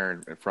over to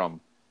Aaron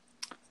from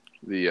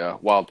the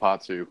Wild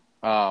Patsu.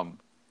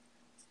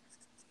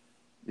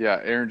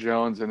 Yeah, Aaron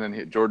Jones, and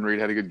then Jordan Reed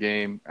had a good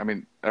game. I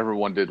mean,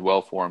 everyone did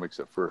well for him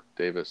except for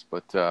Davis.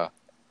 But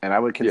and I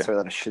would consider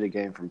that a shitty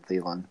game from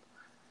Thielen,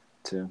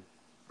 too.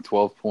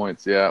 12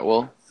 points, yeah.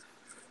 Well,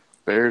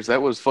 Bears,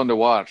 that was fun to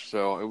watch.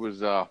 So it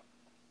was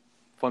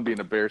fun being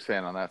a Bears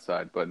fan on that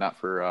side, but not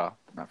for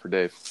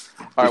Dave.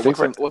 All right, what's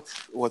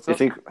up?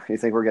 You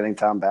think we're getting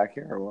Tom back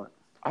here or what?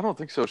 I don't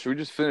think so. Should we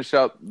just finish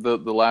out the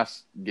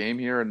last game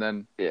here and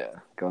then? Yeah,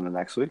 going to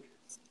next week.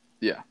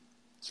 Yeah.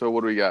 So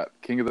what do we got?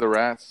 King of the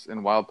Rats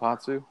and Wild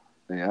Patsu?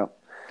 Yeah.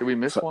 Did we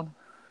miss one?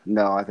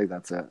 No, I think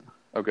that's it.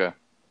 Okay.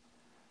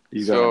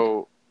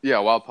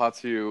 Wild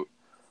Patsu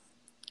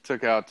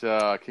took out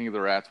King of the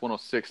Rats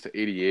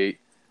 106-88,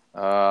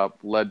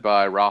 led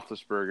by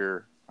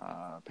Roethlisberger,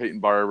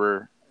 Peyton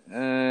Barber,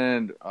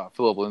 and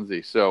Philip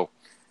Lindsay. So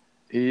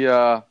he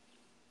had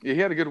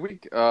a good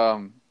week.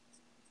 I'm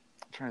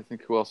trying to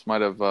think who else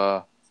might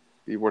have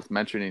be worth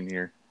mentioning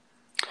here.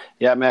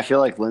 Yeah, I mean, I feel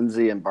like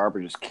Lindsey and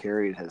Barber just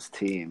carried his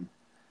team.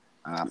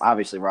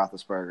 Obviously,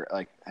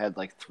 Roethlisberger had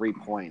 3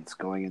 points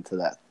going into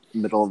that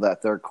middle of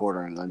that third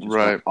quarter, and then just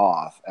went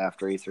off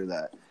after he threw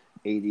that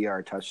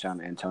 80-yard touchdown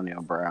to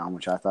Antonio Brown,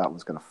 which I thought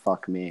was going to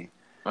fuck me.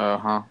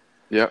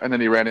 Yeah, and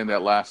then he ran in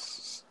that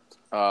last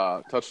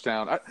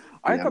touchdown.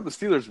 I thought the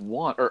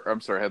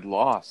Steelers had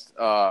lost,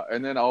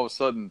 and then all of a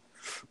sudden,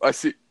 I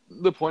see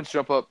the points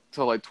jump up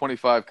to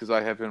 25 because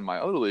I have him in my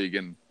other league,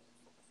 and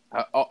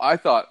I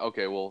thought,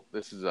 okay, well,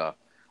 this is a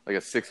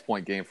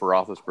 6-point game for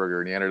Roethlisberger,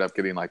 and he ended up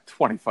getting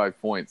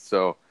 25 points.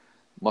 So,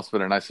 must have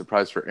been a nice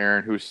surprise for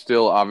Aaron, who's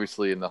still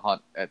obviously in the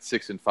hunt at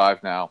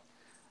 6-5 now.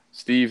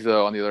 Steve,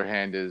 though, on the other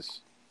hand,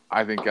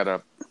 I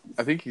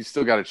think he's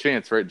still got a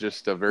chance, right?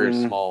 Just a very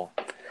small.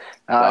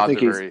 I think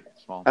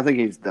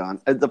he's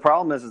done. The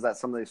problem is that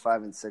some of these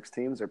 5 and 6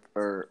 teams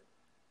are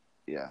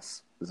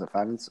yes, is it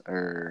 6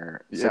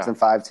 and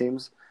 5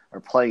 teams are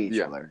playing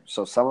each other.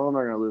 So some of them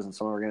are going to lose, and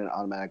some of them are going to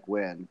automatic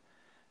win.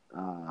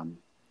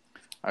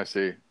 I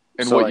see.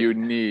 And so what you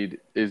need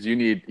is you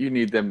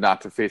need them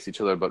not to face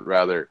each other, but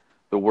rather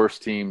the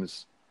worst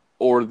teams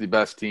or the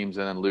best teams,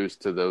 and then lose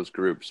to those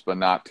groups, but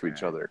not to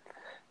each other.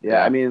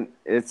 Yeah, I mean,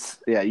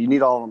 you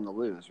need all of them to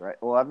lose,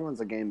 right? Well,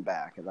 everyone's a game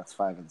back, and that's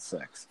 5 and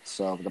 6.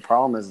 So the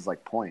problem is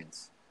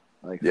points.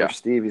 For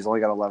Steve, he's only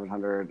got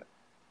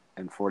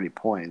 1,140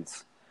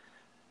 points,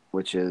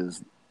 which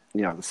is,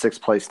 the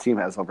 6th place team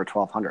has over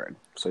 1,200.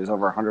 So he's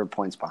over 100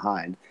 points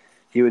behind.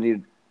 He would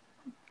need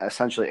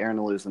essentially Aaron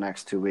to lose the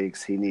next 2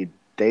 weeks. He would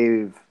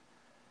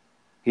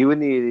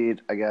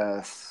need, I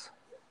guess,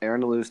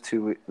 Aaron to lose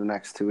the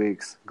next 2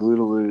 weeks, Glue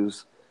to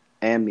lose,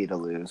 and me to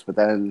lose. But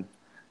then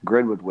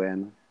Grid would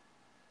win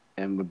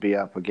and would be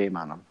up a game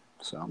on him.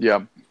 So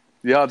yeah,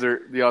 the odds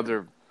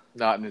are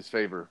not in his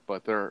favor,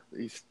 but there's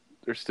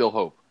still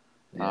hope.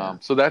 Yeah.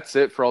 So that's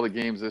it for all the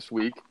games this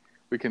week.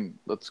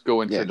 Let's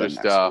go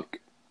into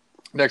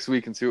next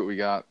week and see what we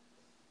got.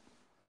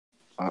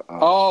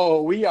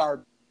 Oh, we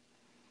are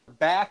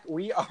back.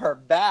 We are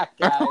back,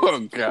 guys.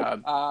 Oh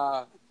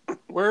God.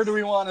 Where do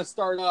we want to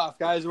start off,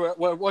 guys?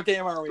 What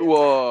game are we?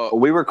 Well,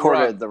 we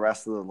recorded the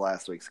rest of the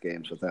last week's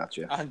games without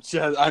you. I'm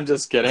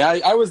just kidding.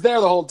 I was there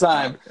the whole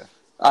time. Oh, okay.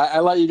 I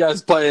let you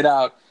guys play it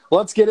out.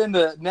 Let's get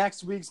into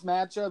next week's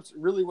matchups.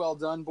 Really well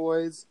done,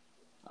 boys.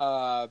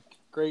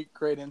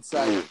 Great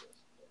insight.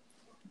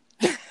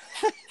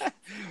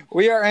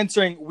 We are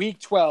entering week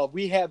 12.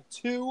 We have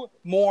 2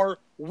 more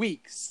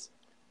weeks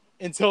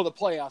until the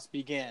playoffs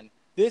begin.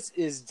 This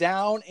is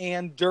down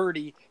and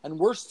dirty, and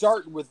we're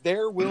starting with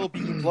There Will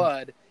Be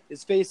Blood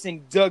is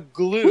facing the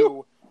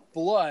Glue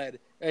Blood,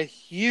 a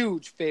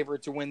huge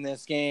favorite to win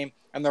this game,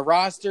 and the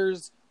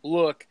rosters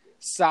look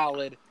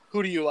solid.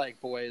 Who do you like,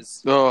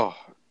 boys? Oh,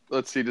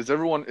 let's see. Is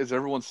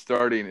everyone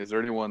starting? Is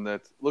there anyone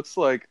that looks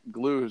like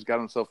Glue has got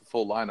himself a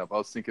full lineup? I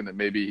was thinking that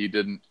maybe he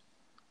didn't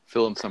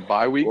fill in some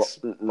bye weeks.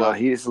 Well, no,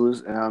 he's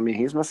losing. I mean,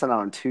 he's missing out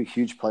on 2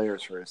 huge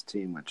players for his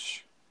team,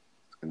 which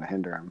is going to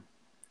hinder him.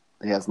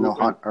 He has no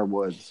Hunt or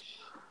Woods.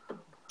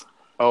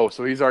 Oh,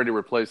 so he's already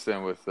replaced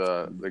them with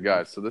the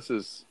guys. So this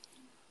is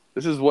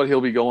what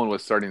he'll be going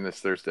with starting this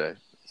Thursday.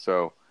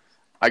 So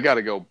I got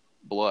to go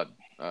Blood.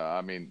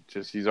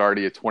 He's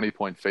already a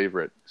 20-point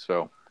favorite.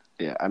 So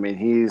yeah, I mean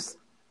he's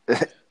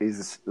the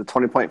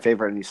 20-point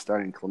favorite, and he's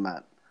starting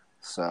Clement.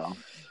 So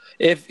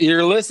if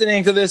you're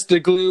listening to this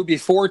to Glue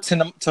before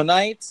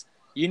tonight,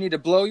 you need to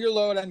blow your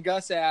load on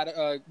Gus.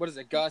 What is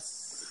it,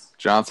 Gus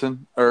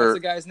Johnson? What's the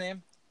guy's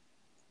name?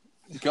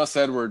 Gus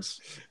Edwards,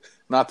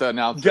 not the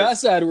announcer.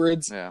 Gus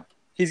Edwards. Yeah.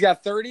 He's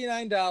got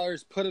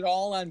 $39. Put it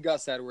all on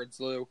Gus Edwards,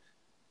 Lou.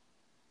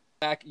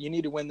 You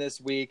need to win this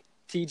week.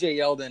 TJ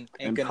Yeldon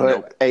ain't going to do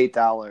it. Put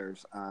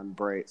 $8 on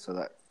Brait so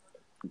that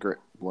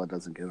Blood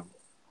doesn't get him.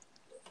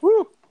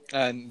 Woo!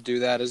 And do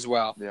that as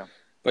well. Yeah.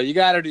 But you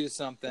got to do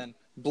something.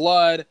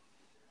 Blood,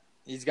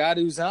 he's got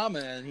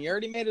Uzama, and he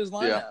already made his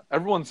lineup.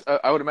 Yeah.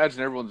 I would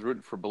imagine everyone's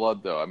rooting for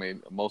Blood, though. I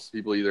mean, most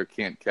people either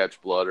can't catch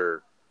Blood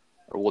or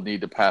will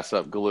need to pass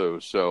up Glue.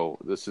 So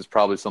this is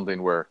probably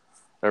something where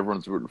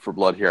everyone's rooting for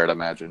Blood here, I'd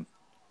imagine.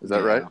 Is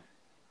that right?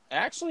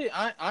 Actually,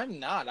 I'm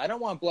not. I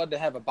don't want Blood to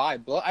have a bye.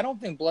 I don't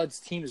think Blood's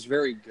team is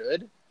very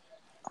good.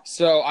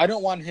 So I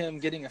don't want him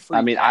getting a free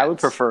pass. I would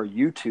prefer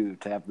you two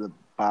to have the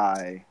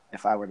bye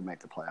if I were to make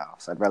the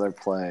playoffs. I'd rather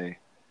play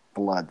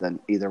Blood than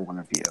either one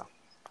of you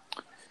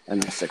in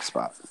the 6th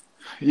spot.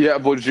 Yeah,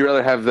 but would you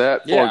rather have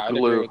that or Glue? I'd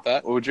agree with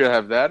that. Would you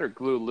have that or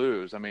Glue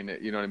lose? I mean,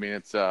 you know what I mean?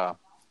 It's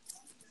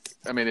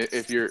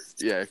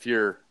if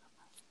you're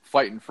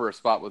fighting for a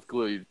spot with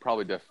Glue, you'd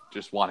probably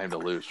just want him to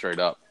lose straight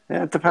up.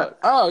 Yeah, it depends.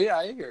 I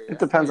hear you. It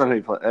depends on who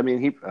he plays. I mean,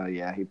 he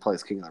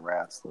plays King of the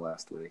Rats the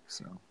last week,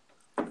 so.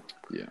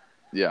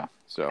 Yeah.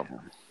 So. Yeah.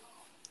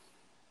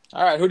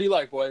 All right, who do you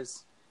like,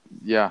 boys?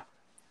 Yeah.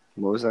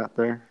 What was that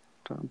there,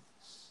 Tom?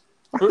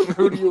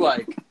 Who do you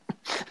like?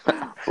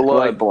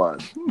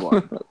 Blood.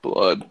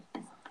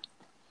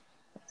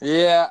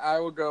 Yeah, I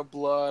would go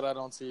Blood. I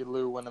don't see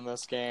Lou winning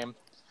this game.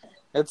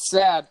 It's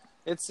sad.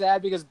 It's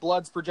sad because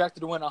Blood's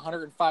projected to win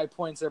 105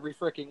 points every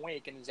freaking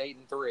week, and he's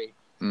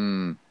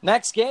 8-3.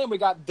 Next game, we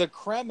got the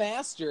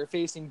Cremaster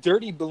facing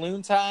Dirty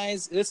Balloon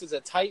Ties. This is a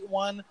tight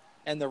one,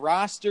 and the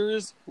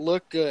rosters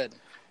look good.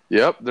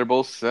 Yep, they're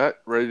both set,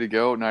 ready to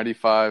go.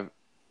 95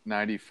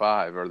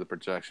 are the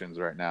projections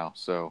right now.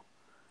 So,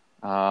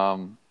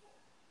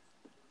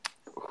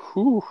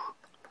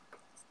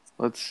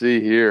 let's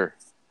see here.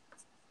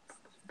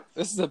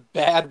 This is a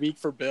bad week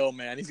for Bill,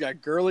 man. He's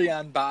got Gurley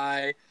on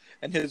bye,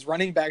 and his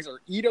running backs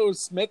are Ito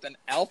Smith and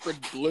Alfred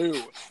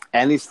Blue.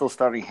 And he's still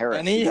starting Harris.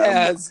 And he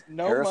has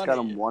no Harris money. got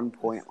him 1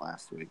 point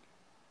last week.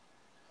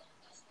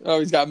 Oh,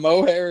 he's got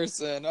Mo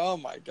Harrison. Oh,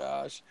 my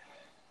gosh.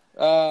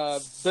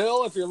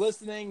 Bill, if you're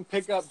listening,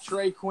 pick up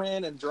Trey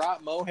Quinn and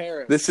drop Mo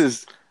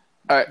Harris.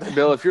 All right,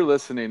 Bill, if you're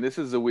listening, this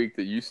is the week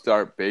that you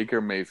start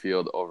Baker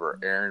Mayfield over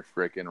Aaron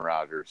frickin'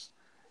 Rodgers.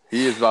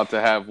 He is about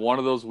to have one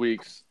of those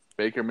weeks,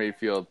 Baker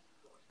Mayfield,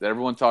 that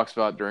everyone talks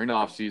about during the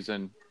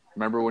offseason.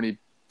 Remember when he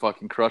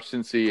fucking crushed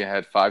Cincy and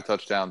had 5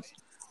 touchdowns?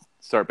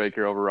 Start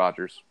Baker over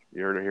Rodgers.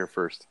 You heard it here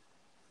first.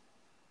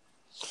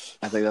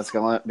 I think that's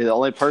going to be the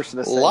only person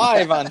to say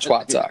live that. on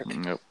Twat Talk.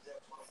 Yep.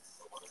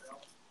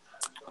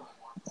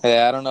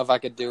 Yeah, I don't know if I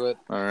could do it.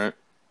 All right.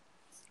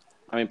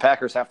 I mean,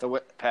 Packers have to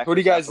win. Who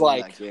do you guys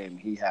like? That game.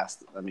 He has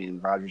to. I mean,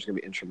 Rodgers is going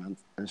to be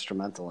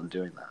instrumental in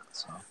doing that.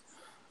 So.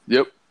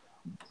 Yep.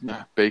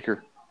 Yeah,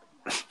 Baker.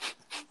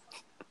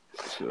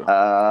 So.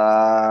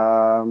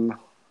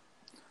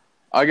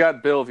 I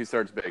got Bill if he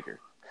starts Baker.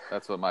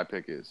 That's what my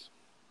pick is.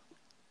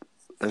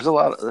 There's a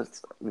lot of.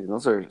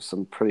 Those are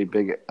some pretty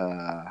big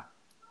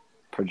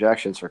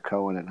projections for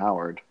Cohen and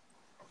Howard.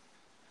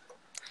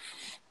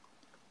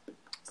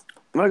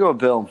 I'm going to go with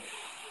Bill.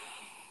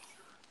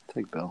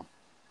 Take Bill.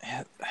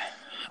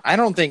 I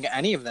don't think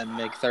any of them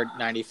make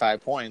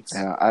 95 points.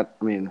 Yeah, I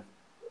mean.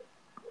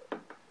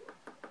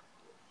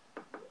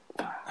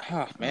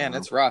 Oh, man,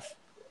 it's rough.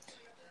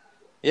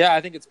 Yeah,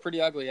 I think it's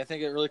pretty ugly. I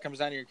think it really comes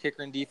down to your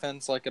kicker and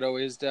defense like it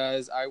always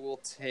does. I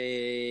will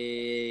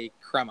take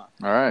Crema.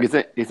 All right.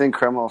 You think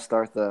Crema will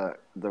start the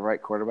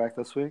right quarterback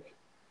this week?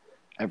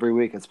 Every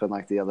week it's been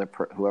like the other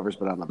whoever's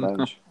been on the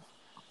bench.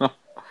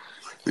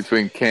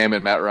 Between Cam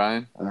and Matt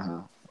Ryan?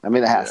 Uh-huh. I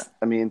mean, it has. Yeah.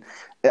 I mean,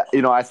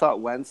 I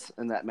thought Wentz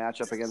in that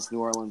matchup against New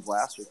Orleans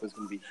last week was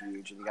going to be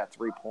huge, and he got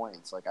 3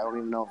 points. Like, I don't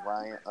even know if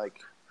Ryan,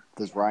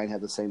 does Ryan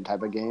have the same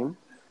type of game?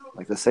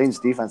 Like, the Saints'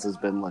 defense has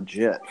been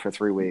legit for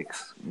 3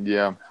 weeks.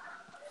 Yeah.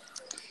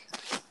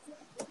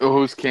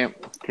 Who's Cam?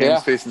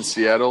 Cam's facing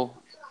Seattle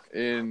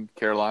in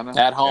Carolina?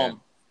 At home.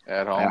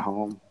 At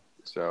home.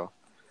 So,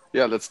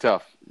 yeah, that's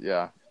tough.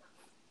 Yeah.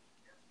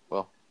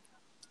 Well,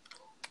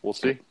 we'll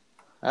see.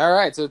 All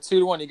right, so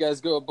 2-1. You guys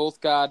both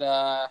got.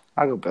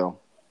 I'll go Bill.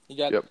 You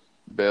got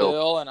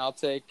Bill, and I'll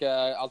take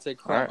Crema.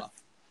 All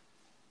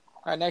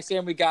right, next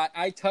game we got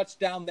I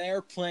Touchdown There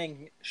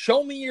playing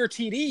Show Me Your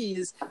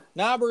TDs.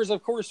 Knobbers,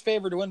 of course,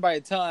 favored to win by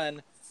a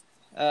ton,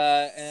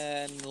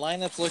 and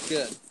lineups look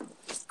good.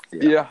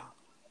 Yeah.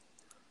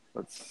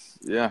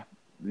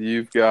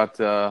 You've got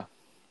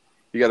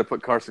you got to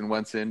put Carson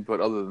Wentz in, but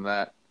other than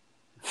that,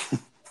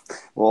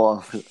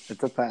 well, it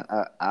depends.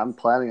 I'm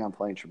planning on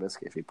playing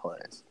Trubisky if he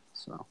plays.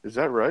 So is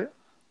that right?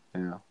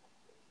 Yeah.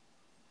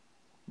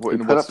 He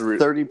put up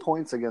 30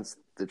 points against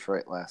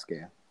Detroit last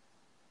game.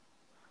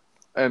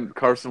 And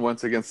Carson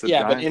Wentz against the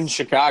Giants. Yeah, but in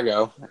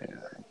Chicago. Yeah.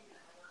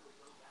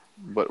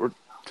 But we're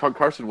talking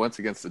Carson Wentz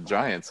against the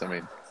Giants. I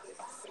mean,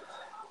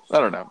 I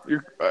don't know.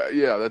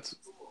 That's.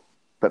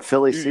 But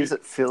Philly's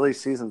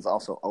season's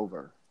also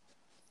over.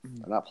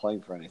 They're not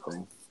playing for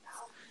anything.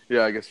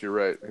 Yeah, I guess you're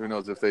right. Who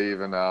knows if they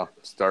even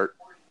start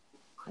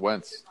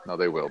Wentz? No,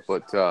 they will.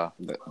 But yeah,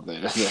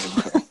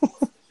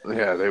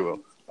 they will.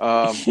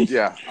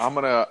 Yeah, I'm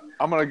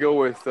gonna go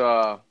with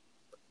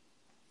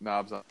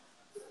Knobs on.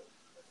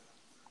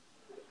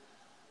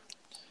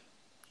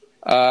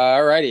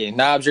 Alrighty,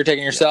 Knobs, you're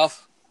taking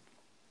yourself.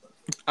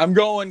 I'm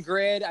going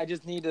Grid. I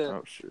just need to.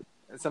 Oh shit!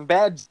 Some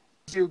bad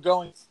Jew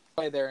going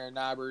there,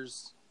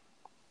 Knobbers.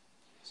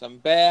 Some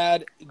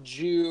bad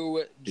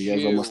Jew. You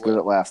guys almost did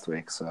it last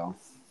week, so.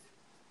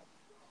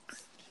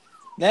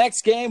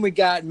 Next game, we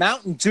got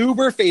Mountain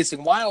Duber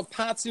facing Wild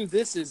Patsu.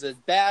 This is a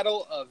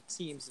battle of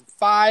teams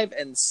 5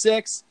 and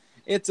 6.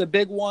 It's a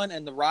big one,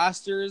 and the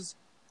rosters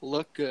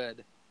look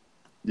good.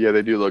 Yeah,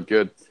 they do look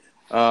good.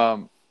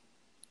 I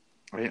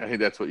think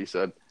that's what you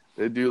said.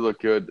 They do look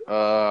good.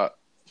 Boy,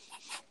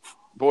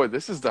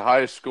 this is the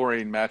highest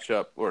scoring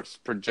matchup, or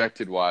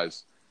projected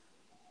wise,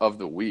 of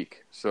the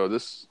week. So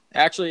this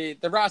actually,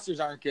 the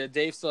rosters aren't good.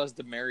 Dave still has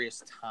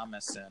Demarius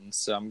Thomas in,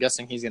 so I'm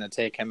guessing he's going to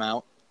take him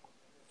out.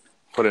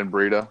 Put in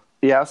Breida.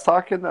 Yeah, I was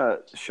talking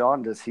to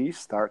Sean. Does he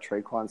start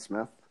Traquan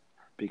Smith?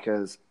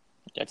 Because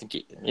I think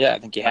he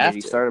have to. He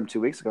started him 2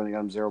 weeks ago and he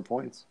got him 0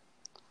 points.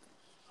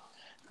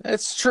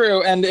 It's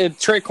true, and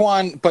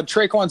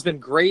Traquan's been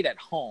great at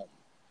home.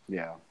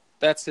 Yeah,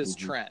 that's his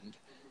trend.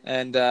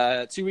 And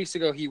 2 weeks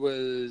ago, he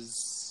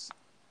was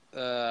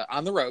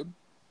on the road.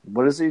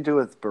 What does he do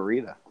with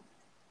Breida?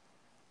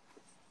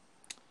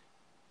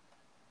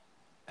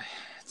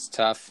 It's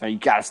tough. You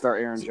got to start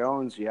Aaron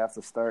Jones. You have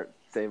to start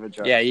David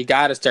Jones. Yeah, you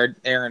got to start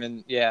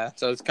Aaron.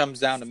 So it comes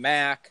down to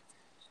Mac,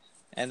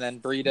 and then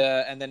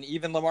Breida, and then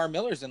even Lamar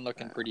Miller's in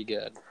looking pretty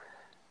good.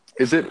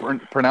 Is it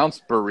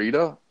pronounced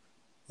Breida?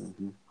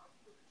 Mm-hmm.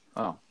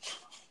 Oh. I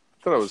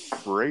thought it was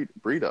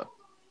Breida.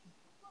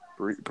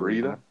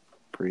 Breida?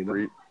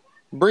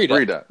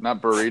 Breida,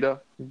 not burrito.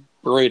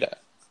 Breida.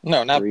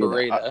 No, not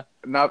burrito.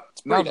 Not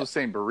the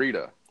same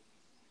burrito.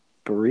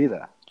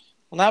 Burrito.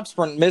 Well, Naps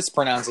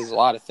mispronounces a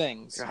lot of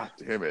things. God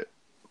damn it.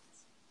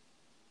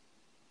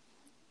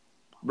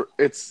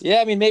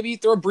 I mean, maybe you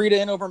throw Breida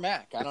in over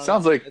Mac. I don't know.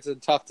 Sounds like it's a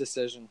tough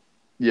decision.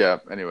 Yeah.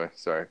 Anyway,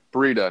 sorry.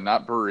 Breida,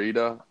 not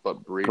burrito,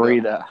 but Breida.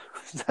 Breida.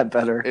 Is that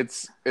better? It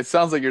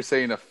sounds like you're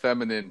saying a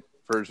feminine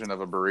version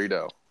of a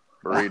burrito.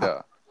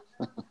 Burrito.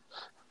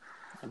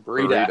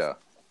 Burrito.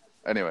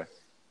 Anyway.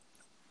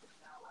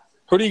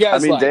 Who do you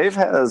guys like? Dave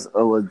has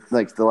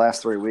the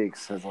last 3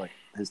 weeks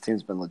his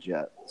team's been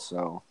legit.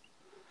 So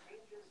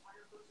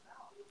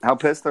how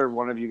pissed are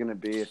one of you going to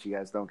be if you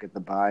guys don't get the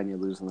bye and you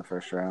lose in the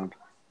first round?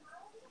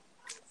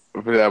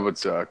 That would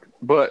suck.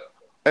 But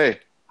hey,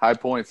 high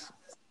points.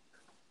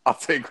 I'll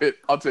take it.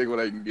 I'll take what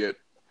I can get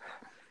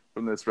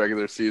from this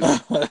regular season.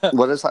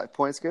 What does high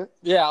points get?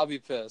 Yeah, I'll be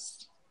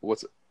pissed.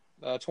 What's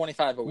it?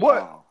 25 a week. What?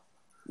 Oh,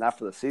 not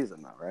for the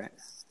season though, right?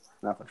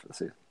 Nothing for the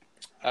season.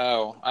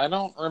 Oh, I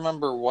don't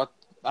remember what.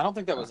 I don't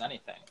think that was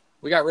anything.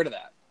 We got rid of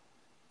that.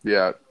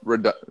 Yeah,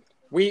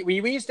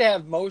 we used to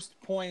have most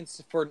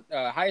points for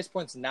highest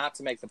points not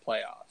to make the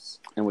playoffs,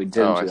 and we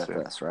didn't do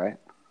this, right?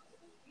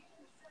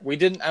 We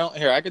didn't.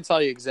 I can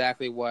tell you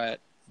exactly what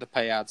the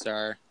payouts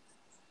are.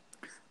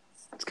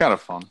 It's kind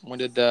of fun. When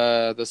did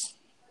this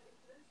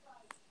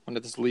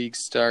league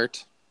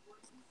start?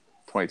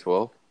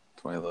 2012,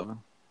 2011.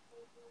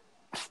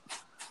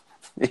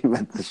 He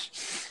meant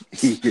this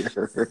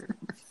year.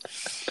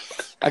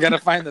 I gotta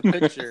find the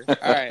picture.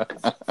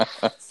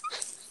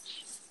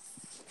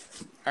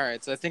 All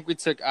right. So I think we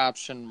took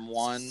option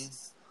 1.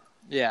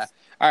 Yeah.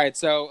 All right.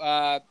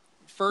 So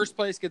first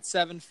place gets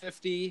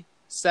 $750.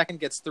 Second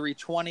gets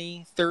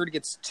 $320. Third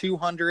gets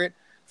 $200.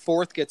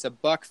 Fourth gets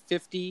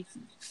 $150.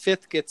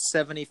 Fifth gets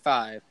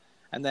 $75.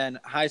 And then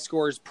high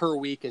scores per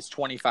week is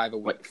 $25 a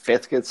week. Wait,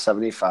 fifth gets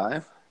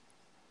 $75.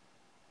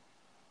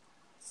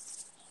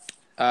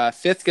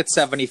 Fifth gets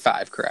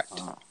 $75. Correct.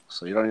 Oh,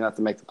 so you don't even have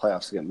to make the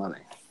playoffs to get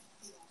money.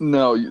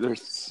 No,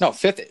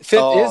 fifth is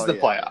the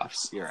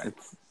playoffs. You're right.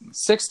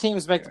 6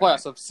 teams make the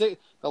playoffs. So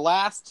the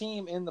last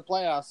team in the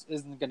playoffs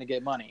isn't going to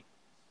get money.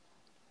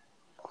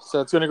 So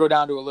it's going to go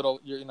down to a little.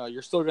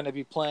 You're still going to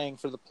be playing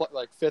for the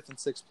 5th and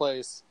 6th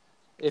place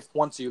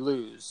once you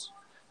lose.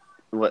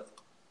 What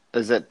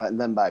is it?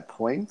 Then by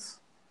points?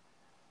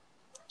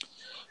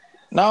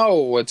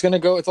 No, it's going to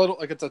go. It's a little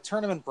it's a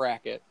tournament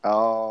bracket.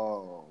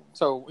 Oh.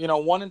 So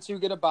 1 and 2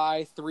 get a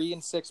bye. 3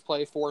 and 6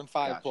 play. 4 and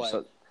 5 play.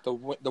 So,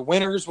 the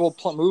winners will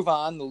move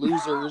on. The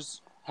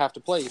losers have to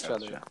play each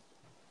other.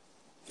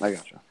 I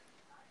gotcha.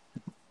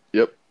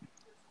 Yep.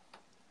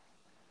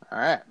 All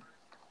right.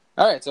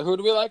 So who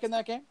do we like in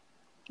that game?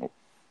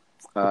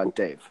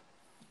 Dave.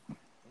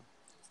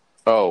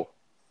 Oh,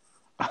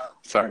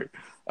 sorry.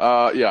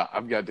 Yeah,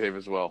 I've got Dave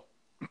as well.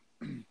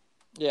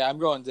 Yeah, I'm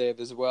going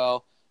Dave as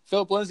well.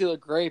 Philip Lindsay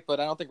looked great,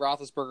 but I don't think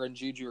Roethlisberger and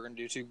Juju are going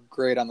to do too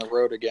great on the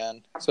road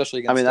again,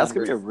 especially against that's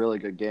Denver. going to be a really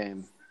good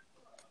game,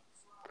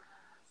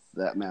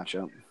 that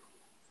matchup.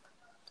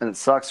 And it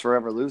sucks for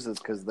whoever loses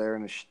because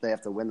they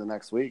have to win the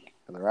next week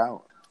or they're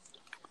out.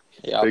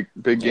 Yeah,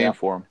 big game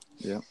for them.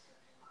 Yeah.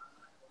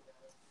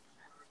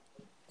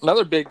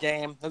 Another big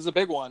game. This is a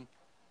big one.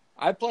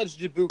 I pledged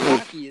to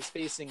Bukakee is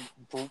facing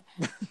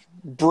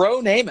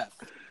Bro Namath.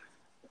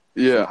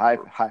 Yeah.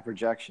 Some high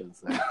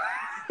projections there.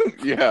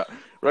 Yeah.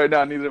 Right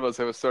now, neither of us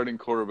have a starting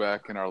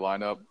quarterback in our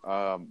lineup.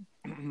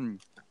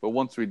 But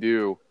once we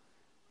do,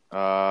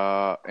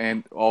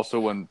 and also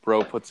when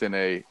Bro puts in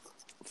a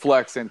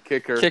flex and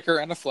kicker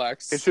and a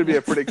flex, it should be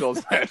a pretty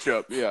close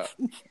matchup. Yeah.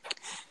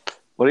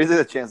 What do you think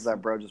the chances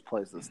that Bro just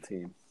plays this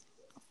team?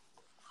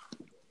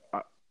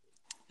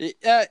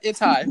 It's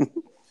high.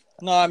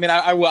 No, I mean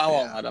I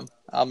won't let him.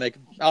 I'll make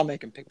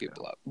him pick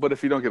people up. But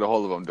if you don't get a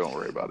hold of him, don't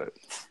worry about it.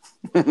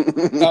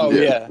 Oh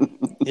yeah.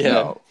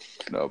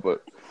 No,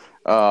 but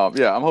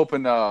I'm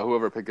hoping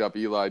whoever picked up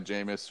Eli,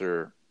 Jameis,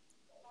 or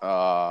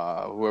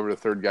whoever the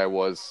third guy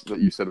was that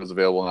you said was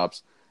available in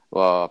ups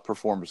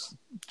performs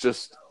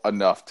just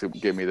enough to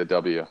give me the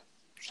W.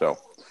 So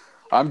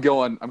I'm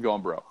going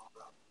bro.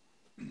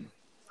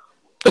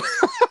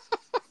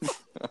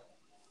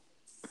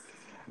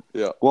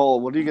 Yeah. Well,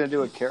 what are you going to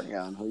do with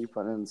Carry-On? Who are you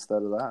putting in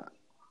instead of that?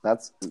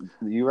 That's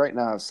you right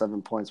now have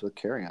 7 points with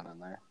Carry-On in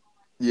there.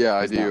 Yeah,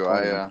 I do.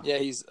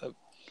 He's.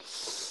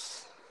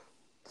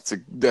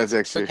 That's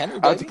actually.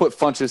 I have to put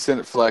Funchess in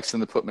at flex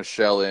and to put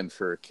Michelle in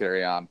for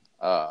Carry-On.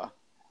 But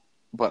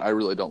I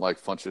really don't like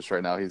Funchess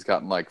right now. He's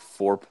gotten like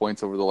 4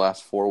 points over the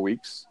last 4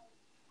 weeks.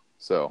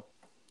 So.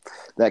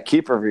 That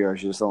keeper of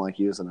yours, you just don't like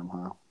using him,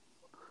 huh?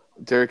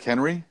 Derrick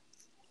Henry?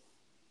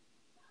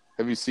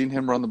 Have you seen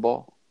him run the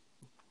ball?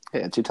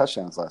 Yeah, 2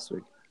 touchdowns last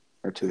week.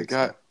 Or 2 weeks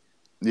ago.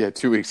 Yeah,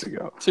 2 weeks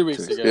ago. 2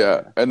 weeks ago.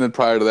 Yeah, and then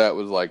prior to that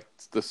was like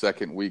the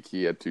second week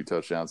he had 2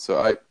 touchdowns. So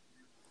I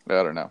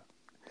don't know.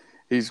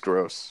 He's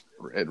gross.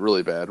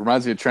 Really bad.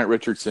 Reminds me of Trent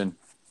Richardson.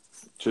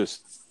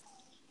 Just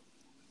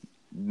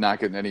not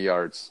getting any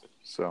yards.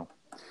 So,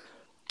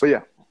 but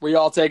yeah. We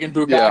all taking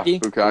Bukakee? Yeah,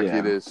 Bukakee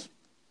it is.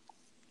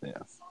 Yeah.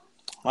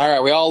 All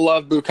right, we all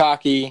love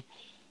Bukakee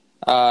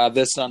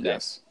this Sunday.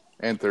 Yes,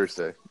 and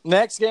Thursday.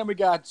 Next game, we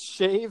got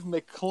Shave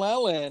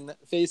McClellan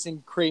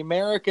facing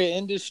Kramerica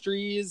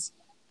Industries.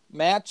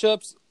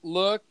 Matchups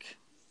look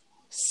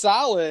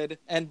solid,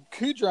 and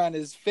Kudron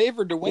is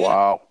favored to win.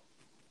 Wow.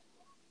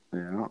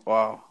 Yeah.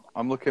 Wow.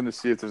 I'm looking to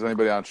see if there's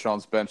anybody on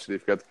Sean's bench that he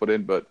forgot to put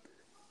in, but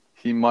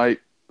he might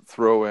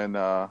throw in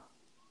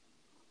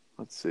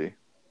let's see.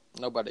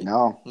 Nobody.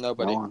 No.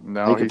 Nobody.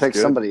 No, he can pick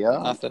somebody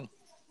up. Nothing.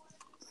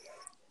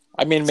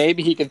 I mean,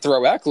 maybe he could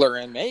throw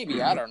Eckler in.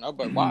 Maybe. I don't know,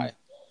 but why?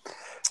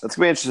 It's going to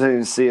be interesting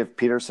to see if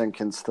Peterson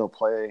can still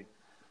play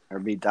or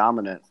be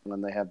dominant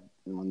when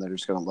they're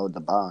just going to load the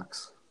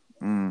box.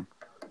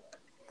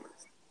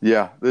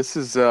 Yeah, this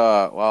is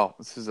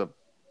this is a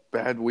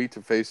bad week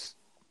to face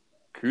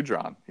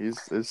Kudron.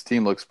 His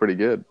team looks pretty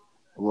good.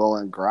 Well,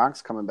 and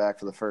Gronk's coming back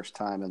for the first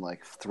time in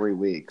like 3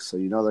 weeks, so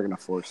you know they're going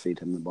to force feed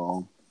him the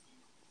ball.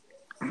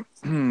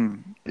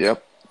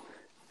 Yep.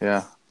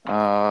 Yeah.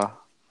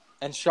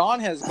 And Sean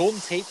has Golden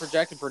Tate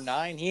projected for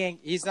 9.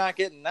 He's not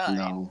getting 9.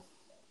 No.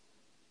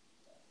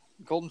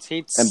 Golden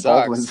Tate and sucks.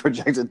 Baldwin's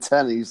projected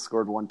 10. He's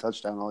scored 1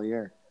 touchdown all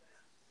year.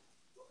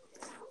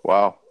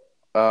 Wow.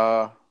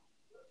 Yeah,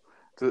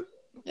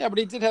 but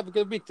he did have a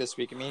good week this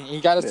week. I mean,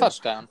 he got his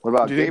touchdown. What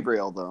about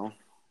Gabriel, though?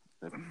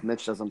 If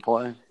Mitch doesn't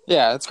play?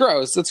 Yeah, it's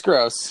gross. It's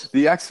gross.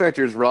 The X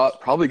factor is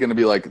probably going to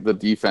be like the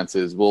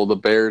defenses. Will the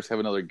Bears have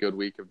another good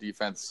week of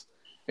defense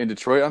in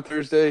Detroit on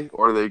Thursday,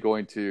 or are they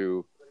going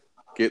to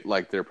get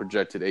like their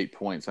projected 8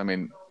 points? I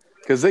mean,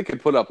 because they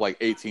could put up like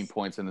 18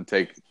 points and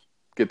then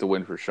get the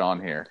win for Sean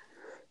here.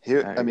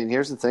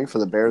 Here's the thing for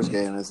the Bears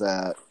game is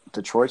that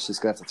Detroit's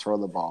just going to have to throw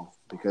the ball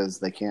because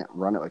they can't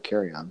run it with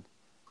Carry-On.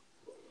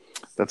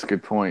 That's a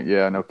good point.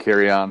 Yeah, no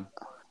Carry-On.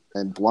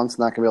 And Blunt's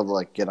not going to be able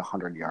to get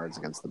 100 yards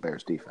against the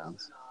Bears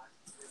defense.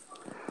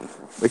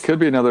 It could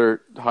be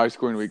another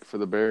high-scoring week for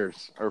the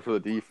Bears, or for the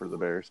D for the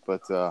Bears.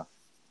 But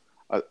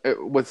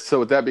with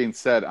that being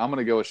said, I'm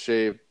going to go with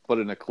Shave, put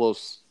in a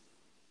close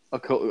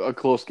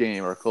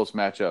game or a close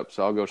matchup.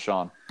 So I'll go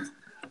Sean.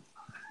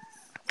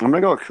 I'm going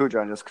to go with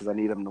Kudron just because I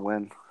need him to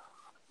win.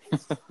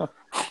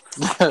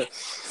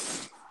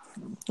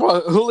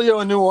 Well,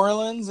 Julio in New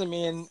Orleans, I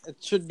mean, it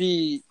should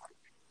be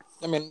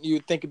 – I mean, you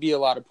would think it'd be a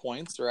lot of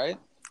points, right?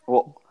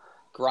 Well,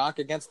 Gronk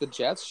against the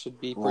Jets should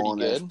be pretty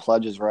good. If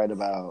Pledge is right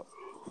about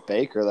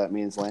Baker, that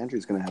means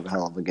Landry's going to have a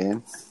hell of a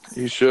game.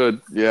 He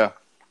should, yeah.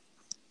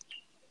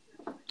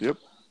 Yep.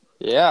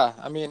 Yeah,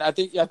 I mean, I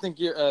think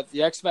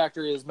the X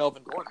factor is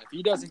Melvin Gordon. If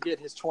he doesn't get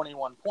his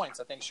 21 points,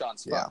 I think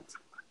Sean's fucked.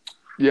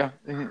 Yeah,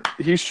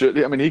 he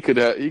should. I mean, he could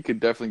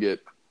definitely get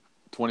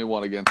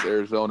 21 against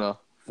Arizona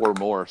or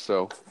more.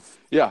 So,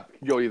 yeah,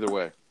 go either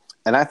way.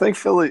 And I think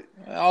Philly's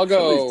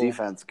Philly's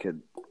defense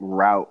could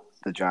rout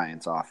the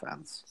Giants'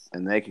 offense,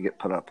 and they could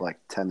put up like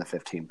 10 to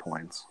 15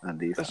 points on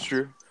defense. That's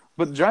true.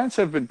 But the Giants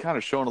have been kind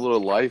of showing a little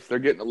life. They're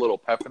getting a little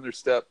pep in their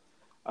step.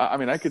 I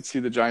mean, I could see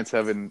the Giants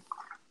having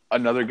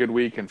another good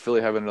week and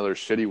Philly having another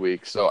shitty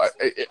week. So,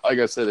 like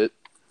I said, it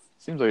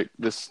seems like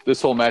this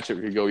whole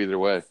matchup could go either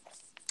way.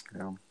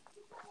 Yeah.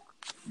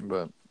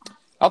 But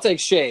I'll take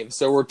Shave.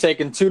 So we're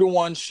taking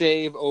 2-1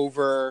 Shave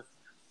over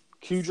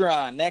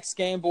Kudron. Next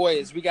game,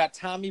 boys, we got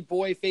Tommy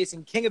Boy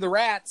facing King of the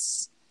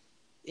Rats,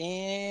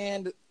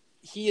 and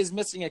he is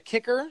missing a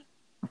kicker.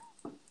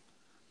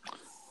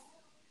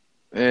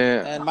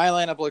 And my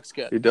lineup looks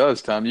good. He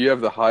does, Tom. You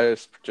have the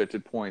highest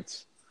projected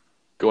points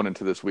going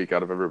into this week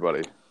out of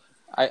everybody.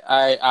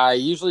 I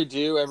usually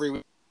do every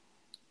week.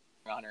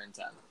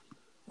 110.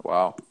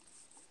 Wow.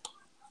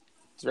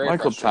 It's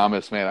Michael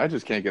Thomas, man, I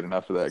just can't get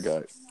enough of that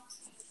guy.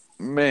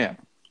 Man.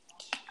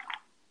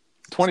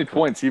 20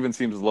 points even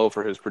seems low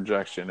for his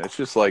projection. It's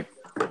just like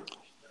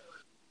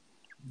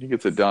he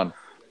gets it done.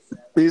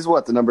 He's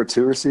what, the number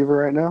 2 receiver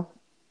right now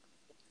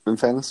in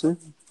fantasy?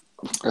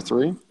 Or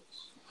 3?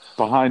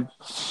 Behind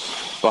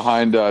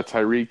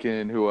Tyreek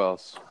and who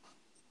else?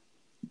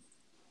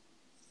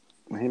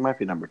 He might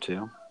be number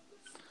 2.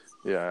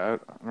 Yeah,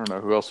 I don't know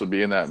who else would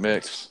be in that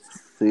mix.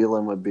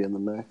 Thielen would be in the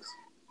mix.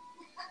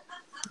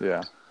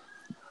 Yeah.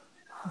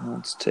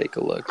 Let's take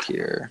a look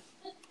here.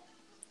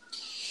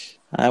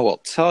 I will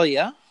tell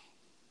you.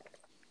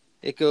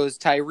 It goes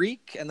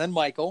Tyreek and then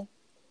Michael.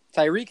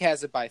 Tyreek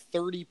has it by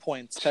 30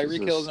 points.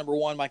 Tyreek Hill is number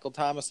 1. Michael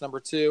Thomas, number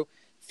 2.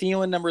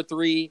 Thielen, number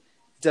 3.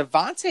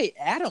 Devontae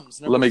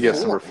Adams, number 4. Let me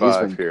guess number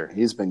 5 here.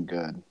 He's been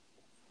good.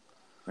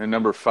 And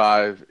number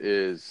 5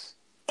 is...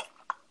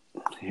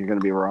 You're going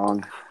to be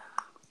wrong.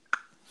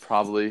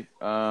 Probably.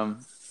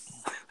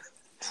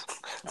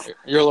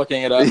 You're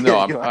looking it up. No,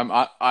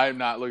 I'm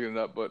not looking it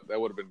up, but that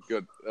would have been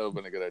good. That would have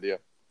been a good idea.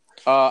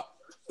 I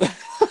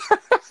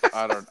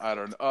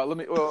don't know. Let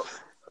me.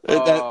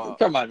 Well,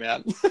 come on,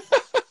 man.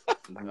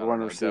 Number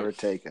 1 receiver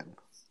taken.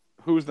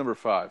 Who's number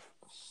 5?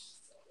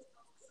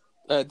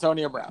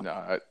 Antonio Brown.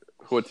 No,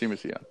 what team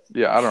is he on?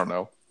 Yeah, I don't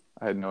know.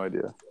 I had no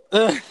idea.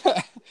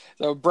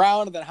 So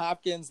Brown, then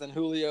Hopkins, then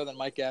Julio, then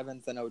Mike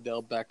Evans, then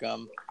Odell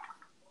Beckham.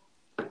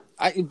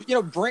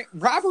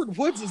 Robert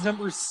Woods is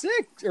number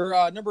 6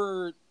 or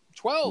number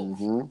 12.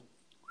 Mm-hmm.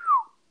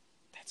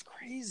 That's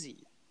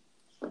crazy.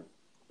 Yep.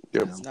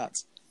 That's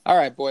nuts. All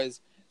right, boys.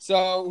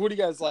 So who do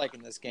you guys like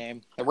in this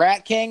game? The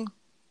Rat King?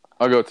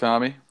 I'll go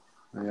Tommy.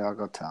 Yeah, I'll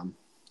go Tom.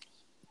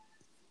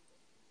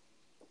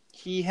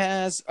 He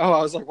has. Oh,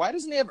 I was like, why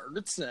doesn't he have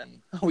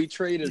Ertzen? Oh, we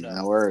traded him.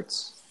 No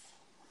Ertz.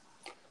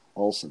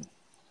 Olsen.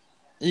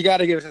 You got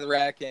to give it to the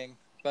Rat King,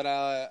 but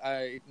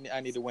I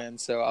need to win,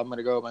 so I'm going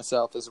to go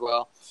myself as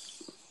well.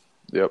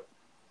 Yep.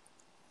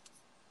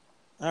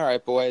 All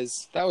right,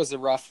 boys. That was It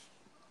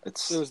It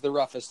was the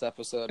roughest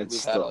episode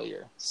we've had all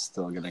year.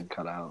 Still getting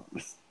cut out.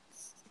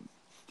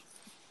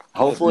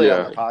 Hopefully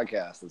on the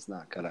podcast it's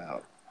not cut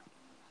out.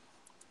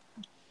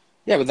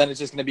 Yeah, but then it's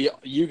just going to be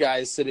you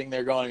guys sitting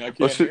there going, I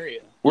can't hear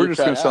you. We're just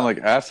going to sound like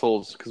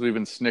assholes because we've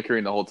been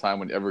snickering the whole time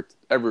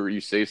whenever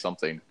you say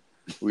something.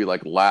 We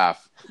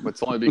laugh, but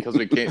it's only because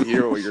we can't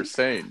hear what you're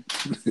saying.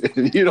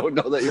 You don't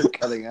know that you're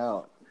cutting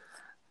out.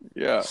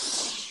 Yeah.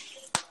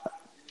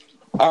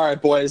 All right,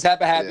 boys.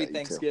 Have a happy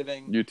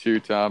Thanksgiving. You too,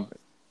 Tom.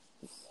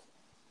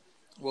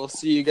 We'll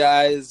see you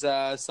guys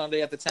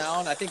Sunday at the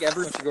town. I think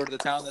everyone should go to the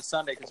town this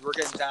Sunday because we're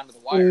getting down to the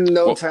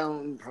wire.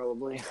 Town,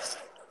 probably.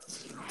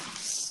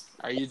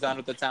 Are you done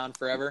with the town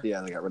forever?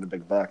 Yeah, they got rid of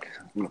Big Buck.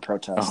 I'm going to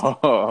protest.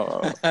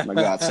 Oh. I'm going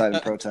to go outside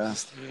and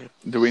protest.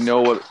 Do we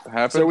know what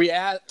happened?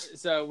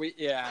 So we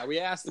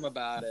asked them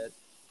about it.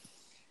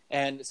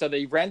 And so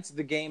they rent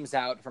the games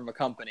out from a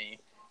company,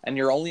 and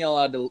you're only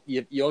allowed to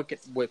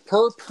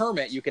per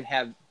permit you can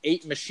have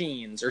 8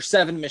 machines or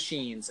 7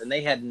 machines, and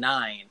they had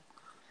 9.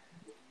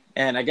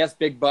 And I guess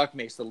Big Buck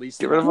makes the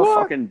least. Get rid of a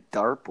fucking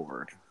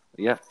dartboard.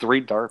 You have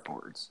 3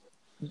 dartboards.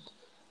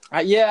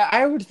 Yeah,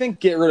 I would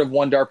think get rid of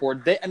 1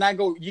 dartboard.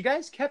 You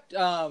guys kept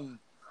the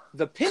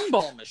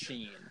pinball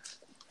machine.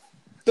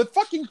 The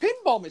fucking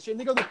pinball machine.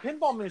 They go, the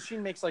pinball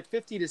machine makes like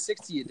 50 to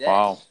 60 a day.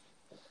 Wow.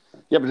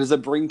 Yeah, but does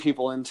it bring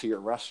people into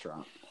your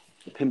restaurant?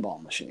 The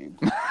pinball machine.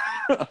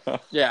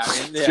 Yeah,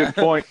 Good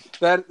point.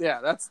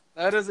 That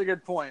is a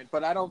good point.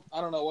 But I don't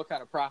know what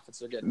kind of profits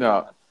they're getting.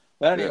 No.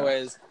 But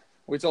anyways,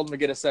 we told them to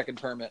get a second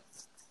permit.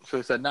 So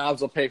we said,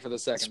 Knobs will pay for the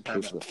second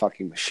permit. Pay for the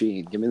fucking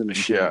machine. Give me the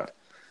machine. Yeah.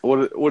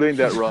 What do you think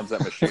that runs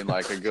that machine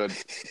like? A good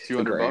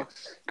 $200?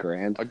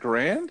 Grand. A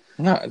grand?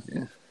 No.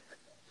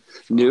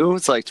 New,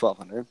 it's like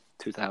 $1,200,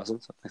 $2,000,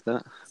 something like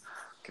that.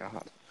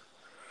 God.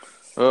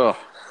 Ugh.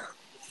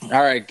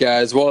 All right,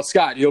 guys. Well,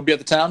 Scott, you'll be at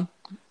the town?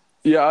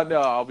 Yeah,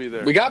 no, I'll be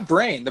there. We got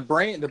Brain. The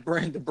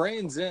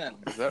brain's in.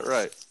 Is that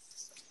right?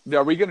 Yeah,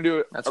 are we gonna do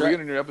it? That's are right. we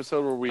gonna do an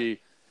episode where we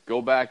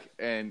go back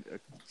and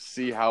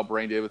see how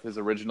Brain did with his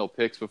original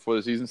picks before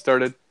the season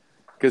started?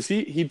 Because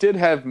he did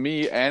have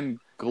me and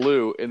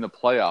Glue in the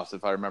playoffs,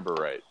 if I remember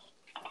right.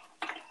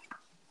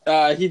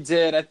 He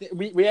did. I think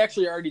we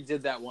actually already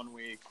did that one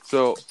week.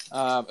 So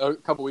a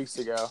couple weeks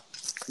ago.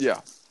 Yeah.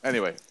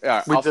 Anyway,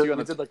 yeah. We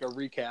did like a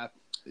recap.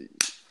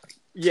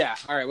 Yeah.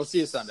 All right. We'll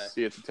see you Sunday.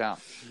 See you at the town.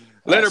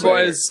 Later,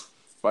 boys.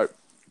 Bye.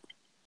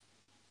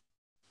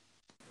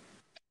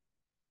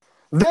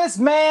 This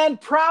man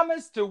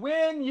promised to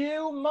win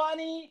you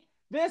money.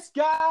 This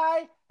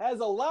guy has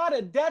a lot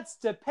of debts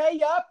to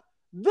pay up.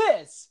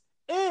 This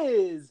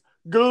is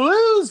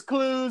Glue's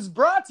Clues,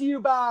 brought to you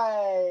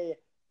by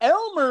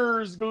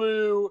Elmer's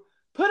Glue.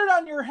 Put it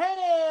on your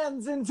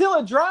hands until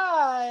it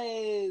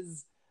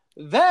dries.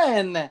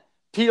 Then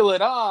peel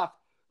it off.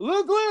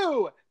 Lou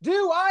Glue,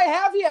 do I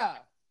have ya?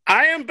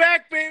 I am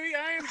back, baby.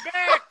 I am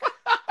back.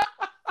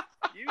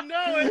 You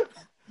know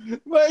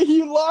it. But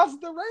you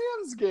lost the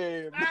Rams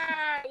game.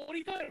 What are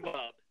you talking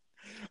about?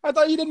 I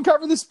thought you didn't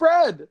cover the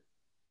spread.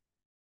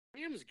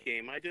 Rams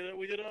game.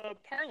 We did a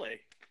parlay.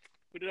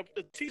 We did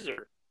a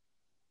teaser.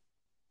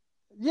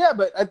 Yeah,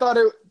 but I thought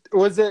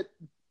was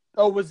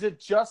it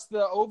just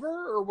the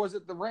over or was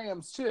it the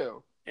Rams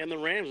too? And the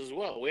Rams as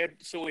well. We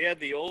had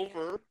the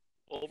over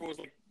Over was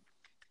like,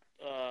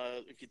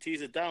 if you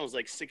tease it down, it was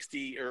like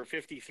 60 or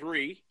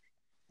 53.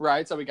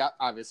 Right, so we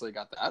obviously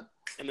got that.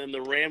 And then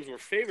the Rams were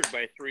favored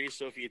by 3,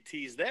 so if you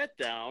tease that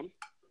down,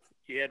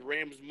 you had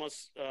Rams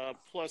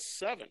plus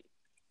 7.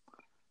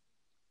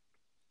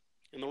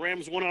 And the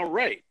Rams won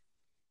outright.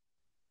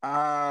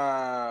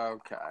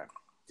 Okay.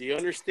 Do you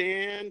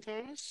understand,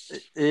 Thomas?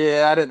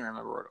 Yeah, I didn't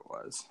remember what it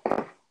was.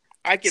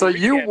 I can. So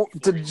you.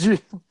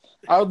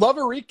 I would love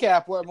a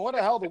recap. What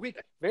a hell of a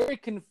week! Very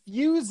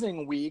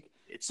confusing week.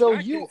 So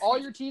all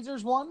your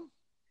teasers won.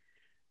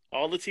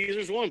 All the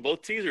teasers won.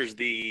 Both teasers.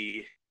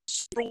 The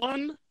super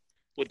one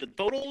with the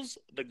totals,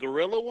 the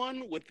gorilla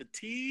one with the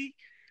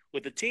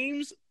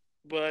teams,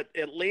 but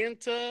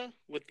Atlanta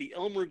with the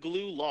Elmer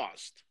Glue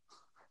lost.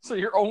 So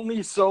your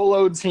only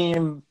solo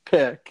team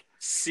pick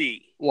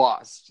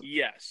lost.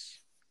 Yes.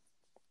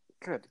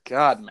 Good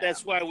God, man.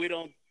 That's why we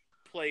don't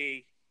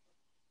play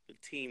the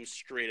team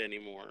straight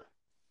anymore.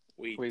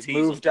 We've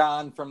moved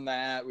on from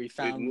that. We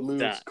found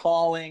Lou's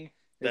calling.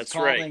 His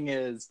calling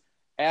is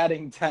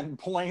adding 10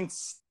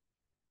 points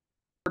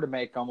to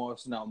make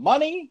almost no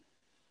money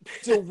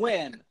to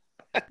win.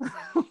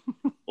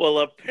 Well,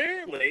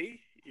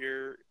 apparently,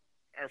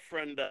 our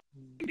friend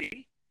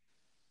Andy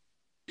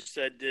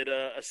said did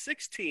a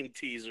 16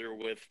 teaser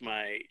with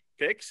my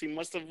picks. He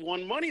must have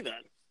won money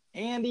then.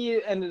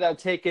 Andy ended up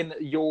taking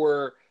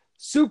your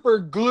super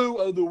glue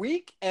of the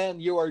week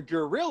and your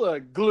gorilla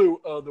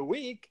glue of the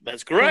week.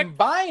 That's correct.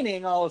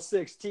 Combining all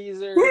 6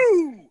 teasers.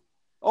 Woo!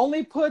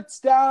 Only puts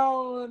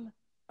down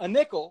a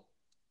nickel,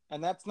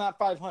 and that's not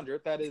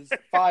 500. That is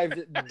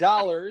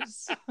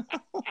 $5.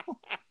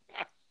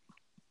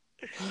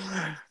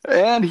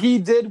 And he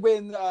did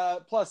win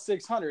plus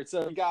 600,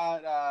 so he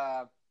got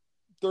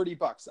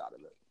 $30 out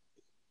of it.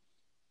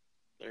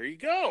 There you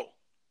go.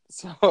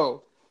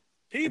 So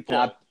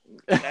people,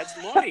 that's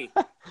money.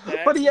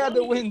 But he had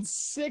to win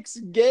 6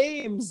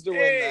 games to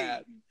win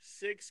that.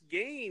 6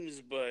 games,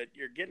 but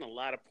you're getting a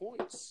lot of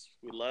points.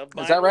 We love.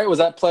 Is that right? Was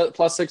that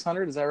plus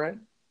 600? Is that right?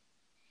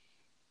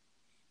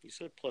 You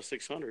said plus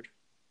 600.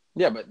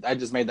 Yeah, but I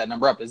just made that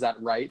number up. Is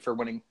that right for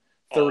winning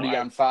 30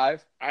 on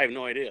 5? I have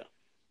no idea.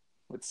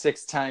 With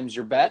 6 times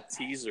your bet?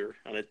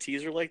 On a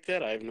teaser like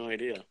that, I have no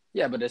idea.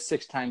 Yeah, but it's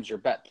 6 times your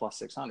bet plus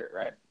 600,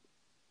 right?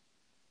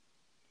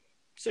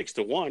 6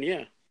 to 1,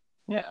 yeah.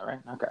 Yeah, right.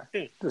 Okay.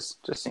 Yeah.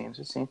 Just seems.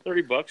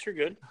 $30, you're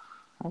good.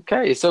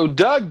 Okay, so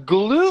Doug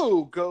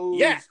Glue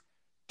goes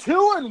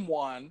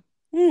 2-1.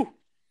 Woo.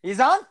 He's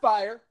on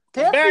fire.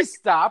 Can't be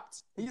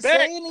stopped. He's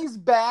saying he's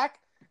back.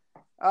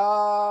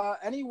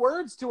 Any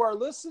words to our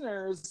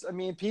listeners? I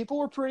mean, people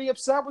were pretty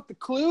upset with the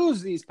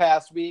clues these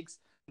past weeks,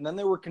 and then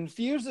they were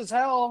confused as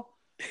hell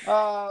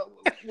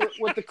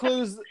with the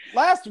clues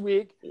last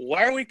week.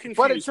 Why are we confused?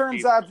 But it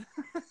turns out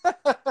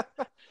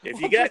if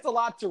you got just a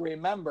lot to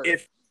remember.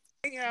 If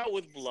you hang out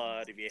with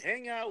Blood, if you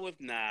hang out with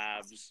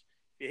Knobs,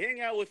 if you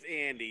hang out with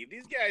Andy,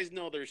 these guys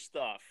know their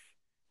stuff.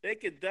 They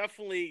could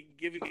definitely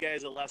give you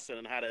guys a lesson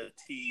on how to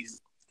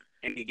tease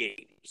any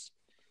games.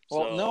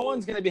 Well, no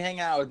one's going to be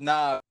hanging out with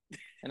Knobs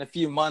in a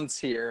few months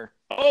here.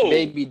 Oh.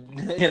 Maybe,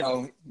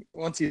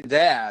 once he's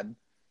dad.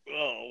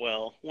 Oh,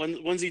 well,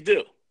 when's he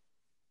due?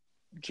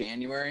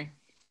 January.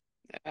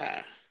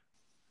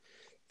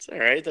 It's all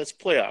right. That's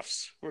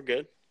playoffs. We're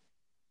good.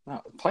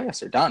 No, the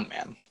playoffs are done,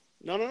 man.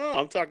 No.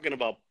 I'm talking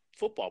about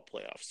football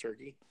playoffs,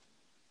 Turkey.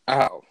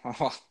 Oh.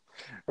 Are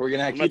we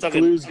going to keep the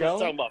clues going? I'm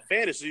talking about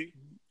fantasy.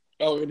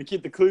 Oh, we're going to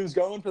keep the clues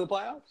going for the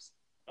playoffs?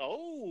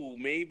 Oh,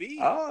 maybe.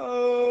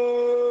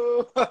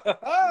 Oh.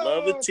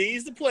 Love to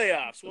tease the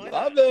playoffs. Why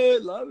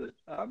love it.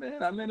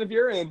 I'm in if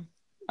you're in.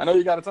 I know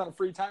you got a ton of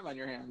free time on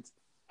your hands.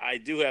 I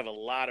do have a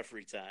lot of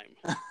free time.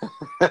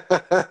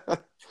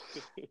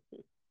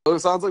 So it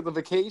sounds like the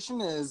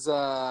vacation is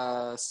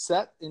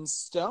set in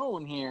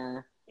stone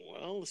here.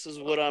 Well, this is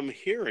what I'm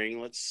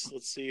hearing. Let's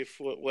see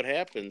what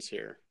happens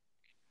here.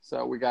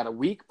 So we got a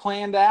week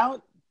planned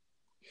out,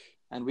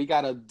 and we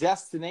got a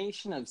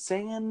destination of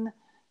San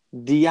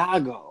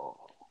Diego.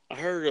 I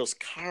heard it was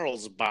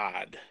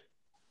Carlsbad.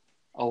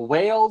 A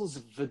whale's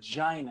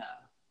vagina.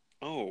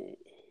 Oh,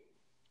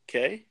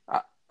 okay.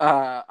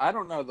 I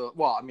don't know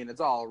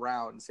it's all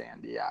around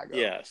San Diego.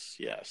 Yes.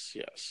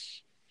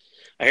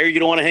 I hear you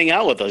don't want to hang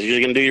out with us. You're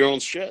just going to do your own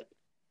shit.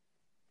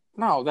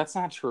 No, that's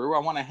not true. I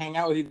want to hang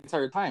out with you the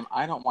entire time.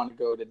 I don't want to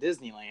go to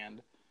Disneyland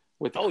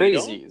with the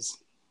crazies.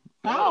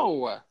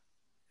 No.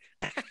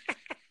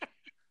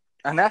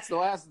 And that's the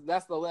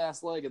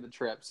last leg of the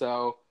trip.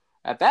 So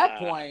at that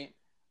point,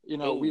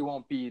 we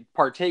won't be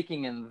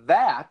partaking in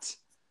that.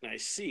 I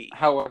see.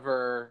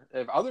 However,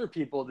 if other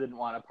people didn't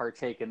want to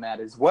partake in that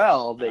as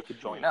well, they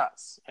could join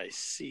us. I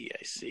see.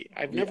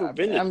 I've never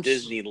been to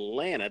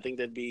Disneyland. I think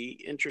that'd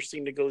be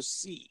interesting to go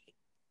see.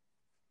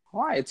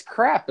 Why? It's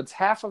crap. It's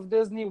half of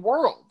Disney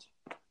World.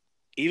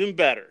 Even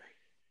better.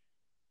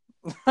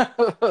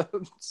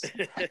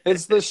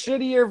 It's the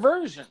shittier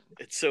version.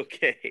 It's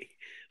okay.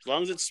 As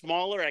long as it's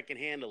smaller, I can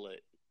handle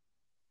it.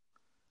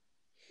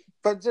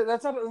 But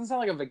that doesn't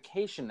sound like a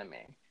vacation to me.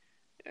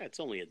 Yeah, it's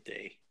only a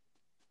day.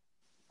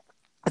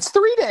 It's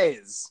 3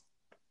 days.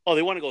 Oh,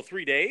 they want to go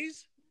 3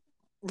 days?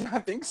 I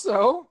think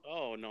so.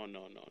 Oh, no.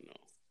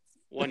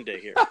 1 day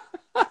here.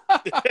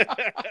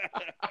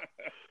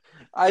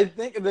 I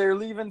think they're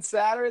leaving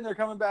Saturday and they're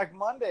coming back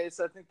Monday,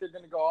 so I think they're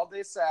going to go all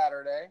day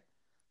Saturday,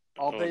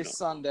 all day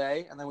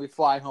Sunday, and then we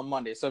fly home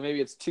Monday. So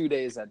maybe it's 2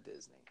 days at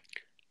Disney.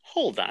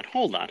 Hold on.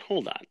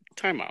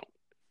 Time out.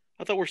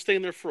 I thought we're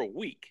staying there for a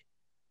week.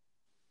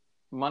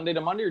 Monday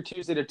to Monday or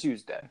Tuesday to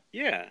Tuesday?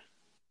 Yeah.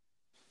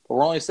 But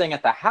we're only staying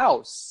at the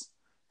house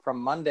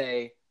from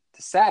Monday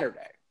to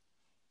Saturday.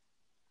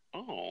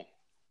 Oh.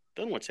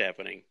 Then what's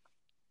happening?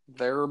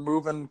 They're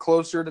moving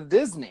closer to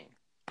Disney.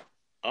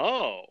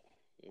 Oh.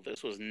 Well,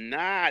 this was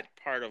not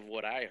part of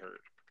what I heard.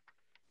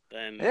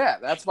 Then yeah,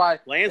 that's why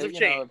plans have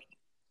changed.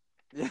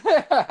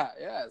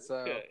 Yeah. So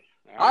okay.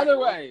 Either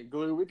way,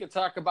 Glue, we could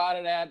talk about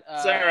it at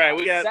it's all right.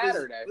 We got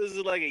Saturday. This is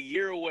like a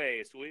year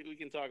away, so we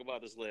can talk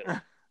about this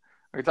later.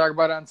 We talk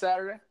about it on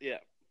Saturday? Yeah.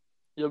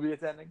 You'll be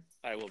attending?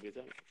 I will be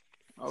attending.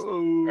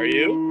 Oh. Are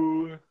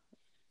you?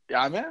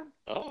 Yeah, I'm in.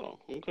 Oh,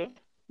 okay.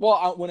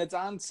 Well, when it's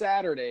on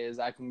Saturdays,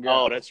 I can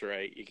go. Oh, that's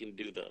right. You can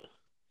do the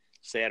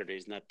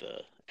Saturdays, not the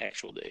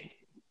actual day.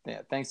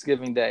 Yeah,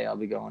 Thanksgiving Day, I'll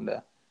be going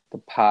to the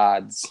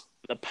Pods.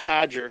 The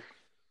Podger.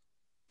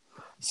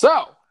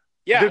 So,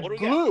 yeah, the what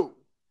do we Glue. got?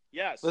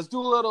 Yes. Let's do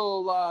a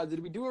little,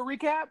 did we do a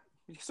recap?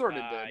 You sort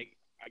of did. I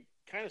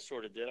kind of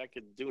sort of did. I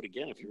could do it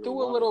again if you really do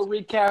wanted a little to.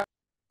 recap,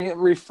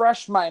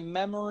 refresh my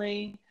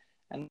memory,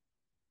 and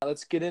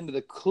let's get into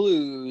the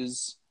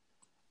clues.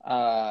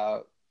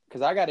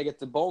 Because I got to get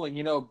to bowling.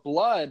 You know,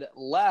 Blood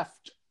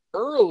left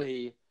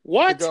early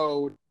to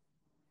go to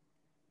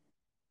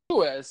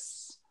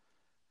Lewis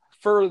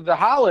for the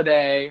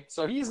holiday,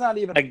 so he's not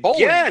even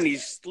bowling. Again,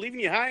 he's leaving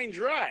you high and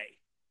dry.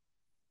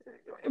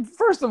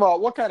 First of all,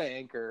 what kind of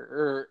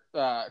anchor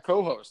or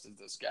co-host is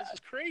this guy? This is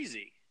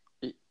crazy.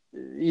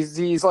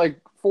 He's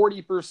like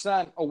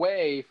 40%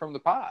 away from the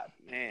pod.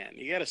 Man,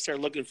 you got to start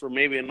looking for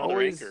maybe another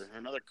anchor,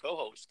 another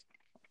co-host.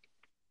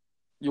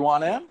 You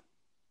want him?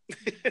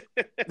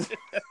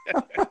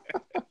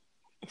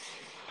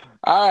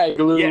 All right,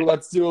 Glue, yeah.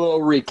 Let's do a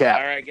little recap.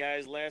 All right,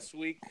 guys. Last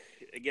week,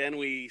 again,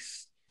 we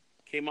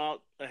came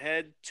out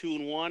ahead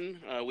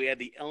 2-1. We had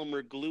the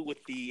Elmer Glue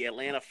with the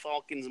Atlanta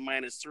Falcons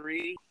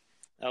 -3.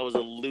 That was a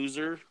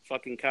loser,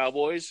 fucking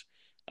Cowboys.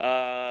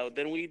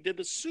 Then we did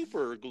the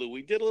Super Glue.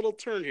 We did a little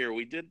turn here.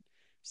 We did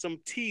some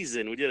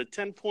teasing. We did a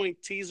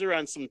 10-point teaser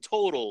on some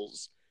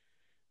totals.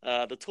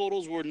 The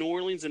totals were New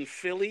Orleans and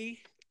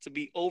Philly to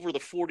be over the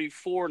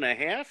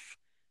 44.5.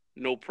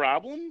 No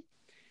problem.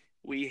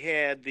 We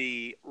had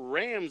the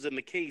Rams and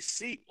the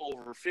KC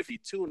over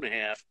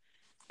 52.5.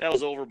 That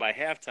was over by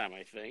halftime,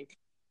 I think.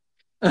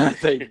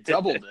 They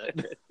doubled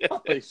it.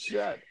 Holy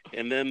shit.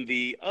 And then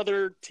the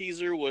other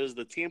teaser was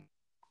the Tampa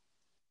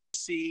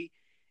C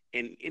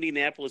in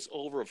Indianapolis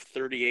over of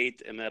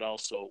 38, and that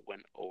also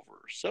went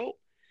over. So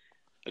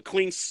a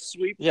clean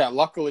sweep. Yeah,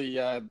 luckily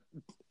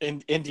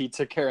Indy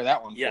took care of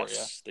that one for you.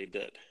 Yes, they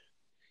did.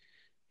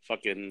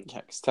 Fucking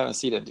yeah, because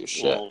Tennessee didn't do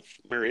shit. Well,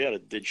 Marietta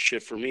did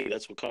shit for me.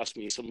 That's what cost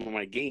me some of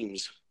my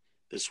games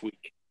this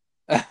week.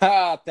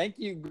 Thank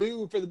you,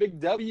 Glue, for the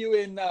big W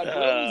in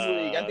Blues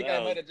League. I think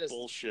I might have just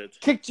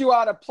kicked you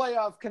out of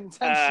playoff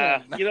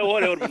contention. You know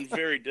what? It would have been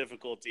very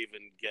difficult to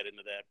even get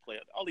into that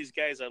playoff. All these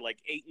guys are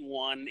like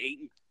 8-1,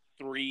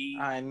 8-3.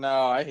 I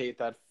know. I hate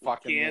that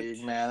fucking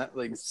league, man. That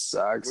league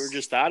sucks. We're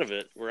just out of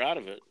it. We're out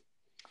of it.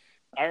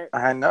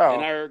 I know.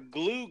 And our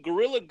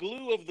Gorilla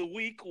Glue of the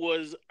week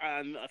was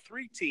on a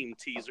 3-team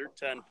teaser,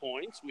 10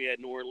 points. We had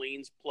New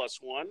Orleans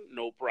 +1,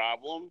 no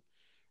problem.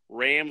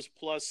 Rams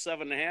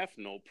 +7.5,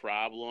 no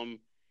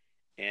problem.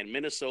 And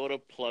Minnesota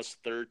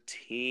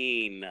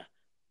 +13,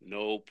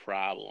 no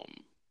problem.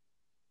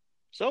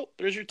 So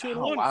there's your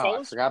 2-1, wow,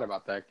 fellas. I forgot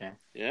about that game.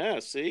 Yeah,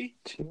 see?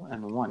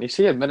 2-1. You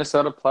see a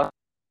Minnesota plus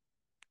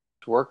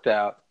worked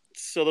out.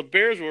 So the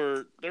Bears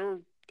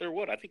they're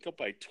what? I think up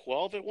by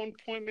 12 at one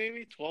point,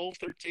 maybe 12,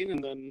 13,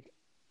 and then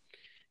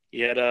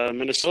you had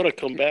Minnesota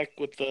come back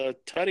with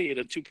Tutty and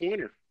a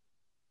 2-pointer.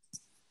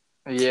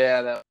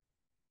 Yeah, that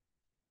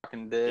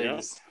fucking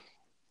Diggs. Yeah.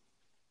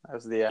 That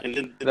was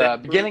the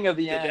beginning of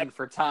the end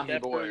for Tommy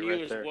Boy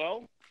right there. As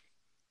well?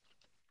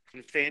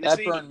 In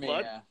fantasy, that burned me.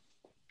 Yeah.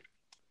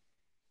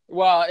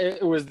 Well,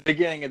 it was the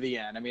beginning of the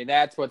end. I mean,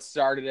 that's what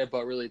started it,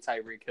 but really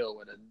Tyreek Hill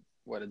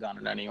would have done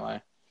it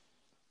anyway.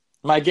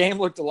 My game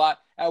looked a lot.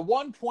 At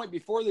one point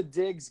before the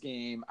Diggs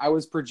game, I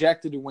was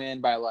projected to win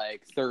by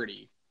like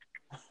 30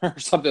 or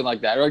something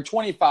like that, or like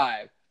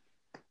 25.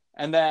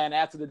 And then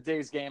after the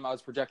Diggs game, I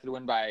was projected to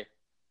win by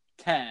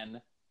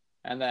 10.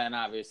 And then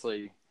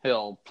obviously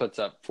Hill puts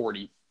up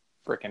 40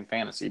 freaking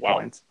fantasy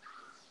points.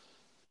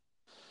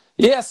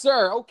 Yes,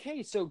 sir.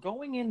 Okay, so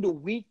going into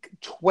week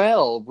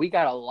 12, we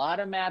got a lot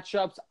of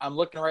matchups. I'm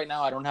looking right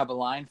now. I don't have a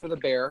line for the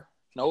Bear.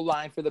 No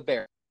line for the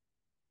Bear.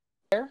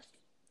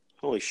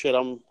 Holy shit,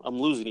 I'm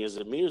losing you. Is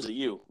it me or is it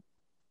you?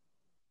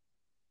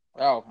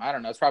 Oh, I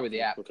don't know. It's probably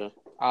the app. Okay.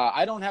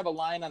 I don't have a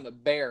line on the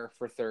Bear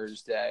for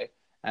Thursday.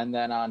 And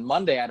then on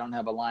Monday, I don't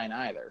have a line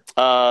either.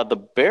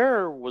 The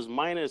Bear was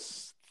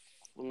 -3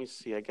 Let me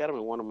see. I got them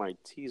in one of my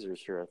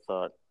teasers here. I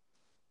thought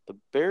the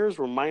Bears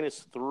were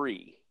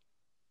 -3.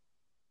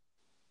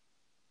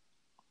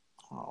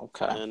 Oh,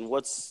 okay. And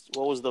what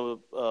was the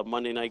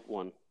Monday night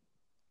one?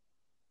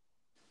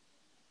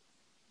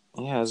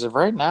 Yeah, as of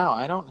right now,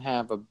 I don't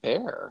have a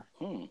Bear.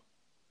 And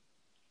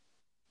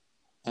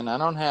I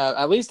don't have,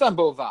 at least on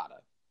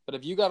Bovada. But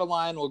if you got a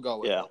line, we'll go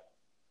with it.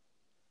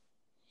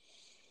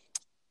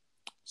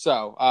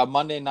 So,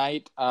 Monday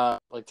night,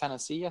 like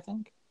Tennessee, I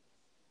think.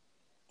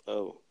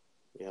 Oh,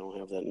 yeah, I don't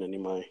have that in any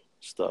of my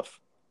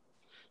stuff.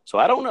 So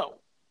I don't know.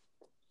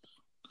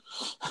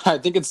 I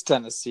think it's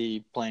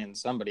Tennessee playing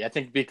somebody. I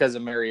think because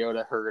of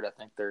Mariota hurt, I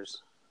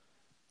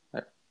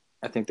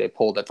think they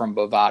pulled it from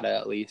Bovada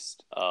at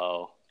least.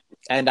 Oh.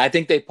 And I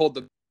think they pulled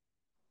the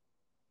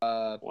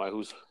why?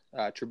 Who's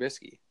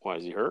Trubisky? Why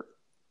is he hurt?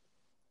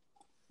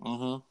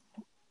 Mm-hmm.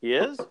 He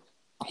is.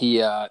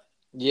 He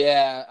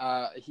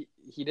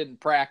he didn't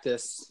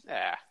practice.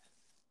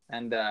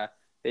 And I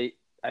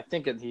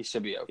think he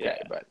should be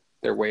okay, but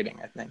they're waiting.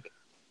 I think.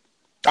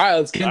 All right,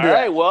 let's get into it. All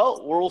right,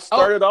 well, we'll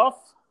start it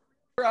off.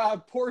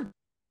 Poor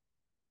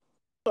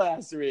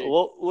last week.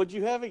 Well, what'd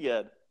you have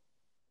again?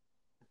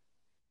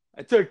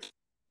 I took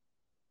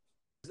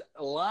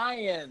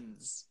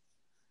Lions.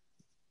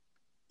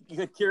 You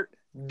had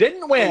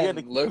Didn't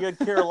win. You had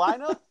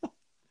Carolina?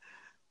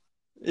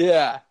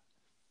 Yeah.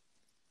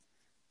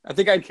 I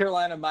think I had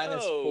Carolina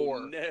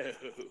 -4. No.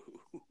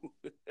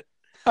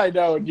 I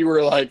know. And you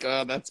were like,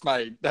 that's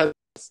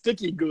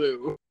sticky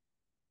glue.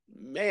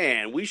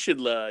 Man, we should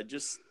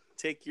just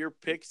take your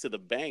picks to the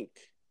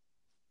bank.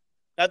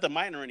 Not that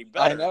mine are any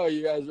better. I know.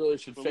 You guys really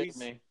should fake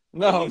me.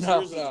 No.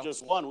 Yours is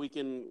just one. We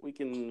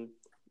can.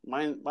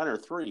 Mine are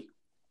 3.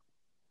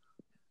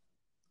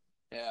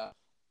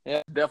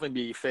 Yeah, definitely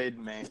be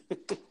fading me.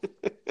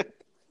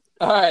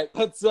 All right,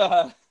 let's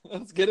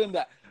get into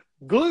that.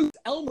 Glue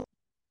Elmer.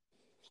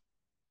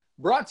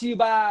 Brought to you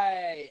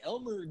by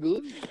Elmer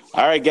Glue.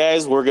 All right,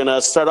 guys, we're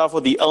gonna start off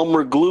with the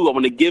Elmer Glue. I'm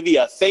gonna give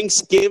you a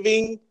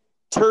Thanksgiving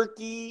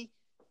turkey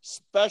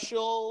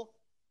special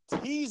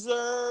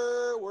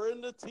teaser. We're in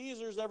the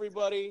teasers,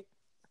 everybody,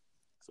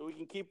 so we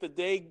can keep the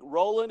day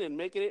rolling and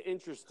making it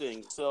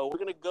interesting. So we're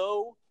gonna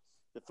go.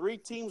 The 3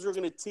 teams we're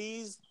gonna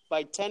tease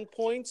by 10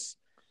 points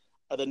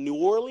are the New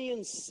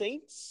Orleans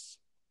Saints.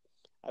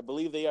 I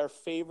believe they are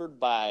favored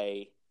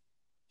by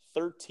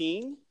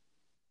 13.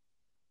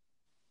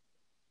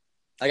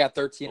 I got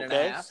 13 and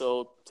a half.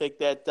 So take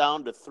that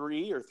down to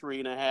 3 or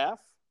 3.5.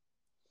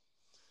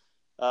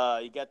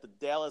 You got the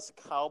Dallas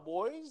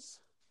Cowboys.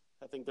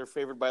 I think they're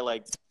favored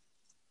by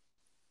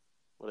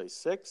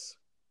 6?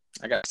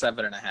 I got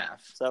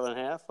 7.5.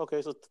 7.5.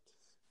 Okay, so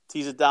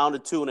tease it down to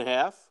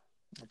 2.5.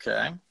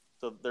 Okay.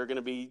 So they're going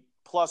to be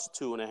plus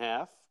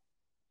 2.5.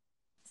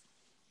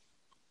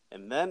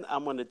 And then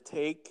I'm going to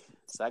take,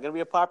 it's not going to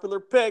be a popular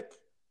pick.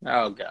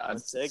 Oh, God.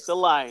 Let's take the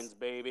Lions,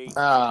 baby.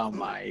 Oh,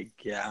 my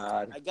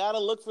God. I got to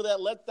look for that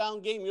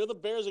letdown game. The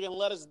Bears are going to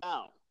let us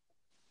down.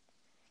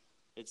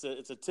 It's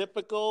a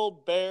typical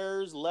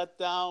Bears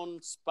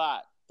letdown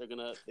spot.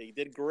 They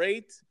did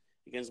great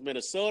against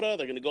Minnesota.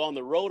 They're going to go on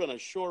the road on a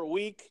short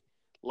week.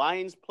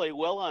 Lions play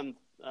well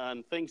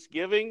on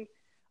Thanksgiving.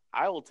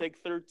 I will take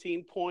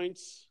 13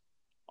 points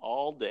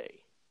all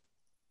day.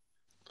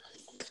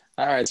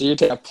 All right, so you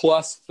take a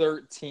plus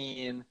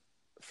 13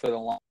 for the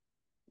Lions.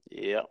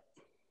 Yep.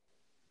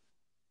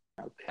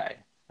 Okay.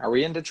 Are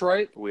we in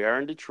Detroit? We are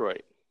in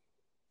Detroit.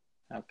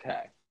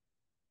 Okay.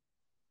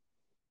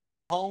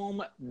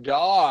 Home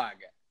dog.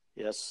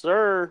 Yes,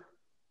 sir.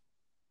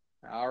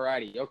 All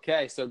righty.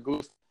 Okay, so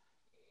Goose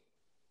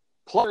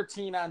plus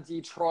 13 on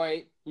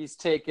Detroit. He's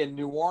taking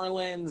New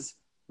Orleans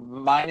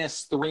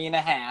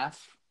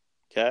 -3.5.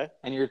 Okay.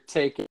 And you're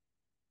taking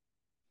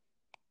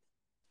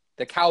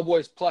the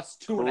Cowboys plus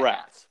 2.5.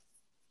 Correct.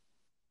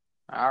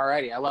 All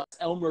righty. I love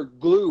Elmer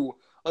Glue.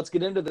 Let's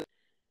get into the.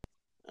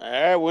 All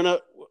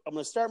right, I'm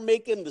gonna start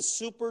making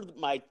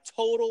my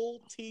total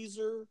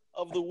teaser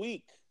of the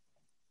week.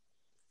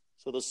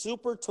 So the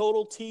super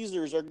total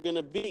teasers are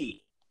gonna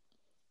be,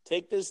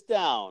 take this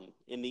down,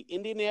 in the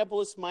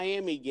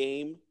Indianapolis-Miami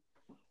game,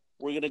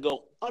 we're gonna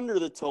go under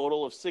the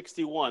total of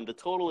 61. The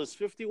total is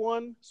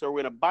 51, so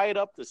we're gonna buy it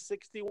up to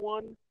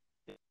 61.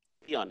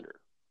 The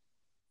under.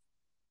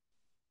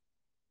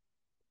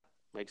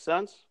 Make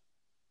sense?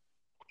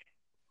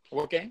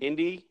 What game?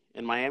 Indy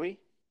and Miami.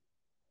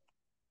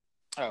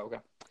 Oh, okay.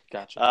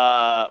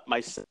 Gotcha.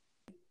 My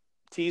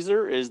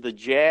teaser is the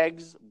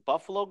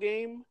Jags-Buffalo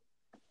game.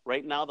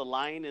 Right now the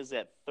line is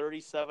at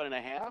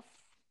 37.5.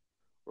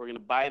 We're going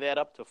to buy that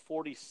up to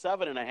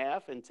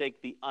 47.5 and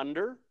take the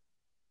under.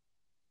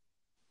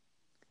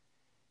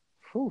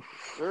 Whew.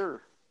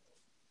 Sure.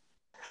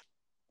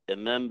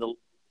 And then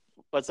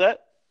what's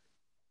that?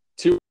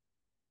 2.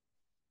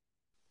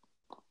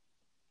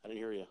 I didn't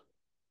hear you.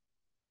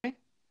 I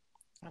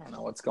don't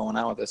know what's going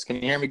on with this. Can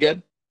you hear me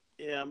good?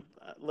 Yeah,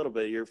 a little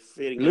bit. You're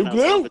fading. Glue, in.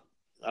 glue. I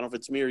don't know if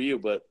it's me or you,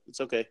 but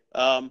it's okay.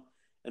 And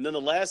then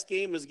the last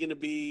game is going to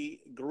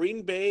be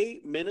Green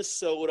Bay,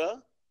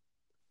 Minnesota.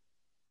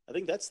 I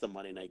think that's the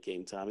Monday night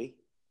game, Tommy.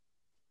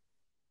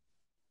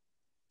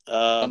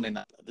 Sunday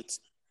night.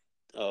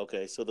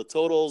 Okay, so the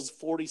total's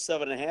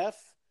 47.5.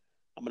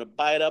 I'm going to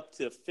buy it up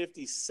to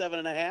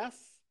 57.5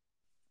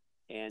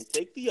 and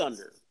take the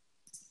under.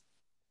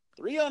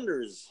 3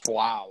 unders.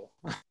 Wow.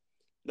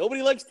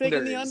 Nobody likes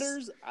taking the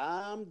unders.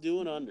 I'm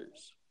doing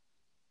unders.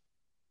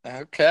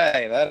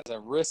 Okay, that is a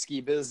risky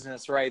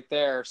business right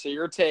there. So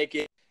you're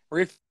taking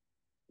recap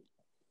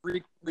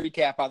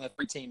on the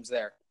 3 teams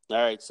there. All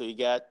right, so you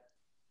got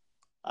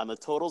on the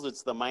totals,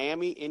 it's the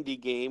Miami-Indy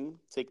game.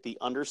 Take the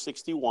under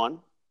 61.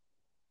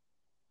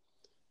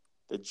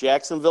 The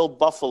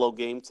Jacksonville-Buffalo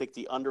game, take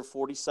the under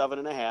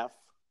 47.5.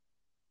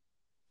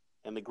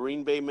 And the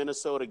Green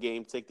Bay-Minnesota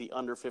game, take the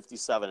under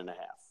 57.5.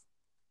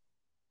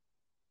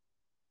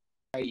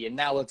 All right, and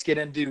now let's get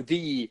into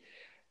the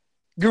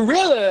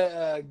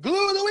Gorilla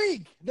Glue of the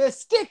Week. The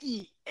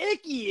sticky,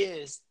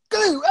 ickiest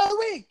glue of the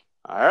week.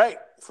 All right,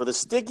 for the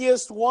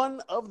stickiest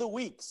one of the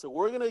week. So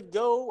we're going to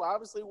go,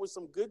 obviously, with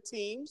some good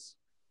teams.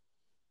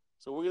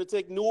 So we're going to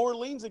take New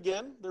Orleans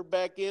again. They're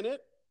back in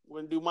it.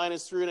 We're going to do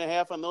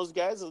 -3.5 on those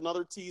guys.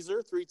 Another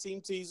teaser,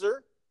 3-team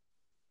teaser.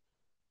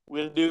 We're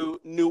going to do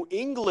New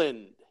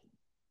England.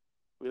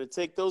 We're going to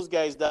take those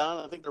guys down.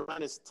 I think they're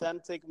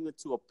 -10. Take them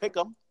to a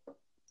pick'em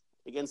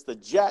against the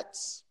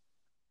Jets.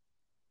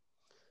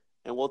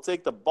 And we'll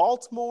take the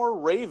Baltimore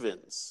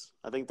Ravens.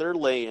 I think they're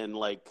laying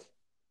like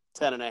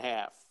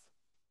 10.5.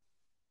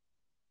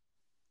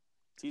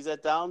 Tease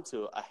that down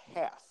to a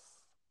half.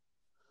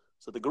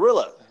 So the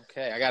Gorilla.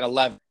 Okay, I got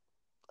 11.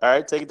 All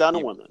right, take it down to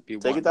 1 then.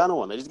 Take it down to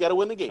 1. They just got to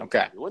win the game.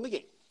 Okay. Win the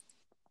game.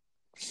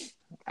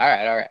 All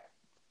right.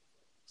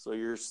 So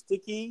your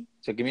sticky.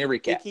 So give me a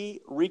recap.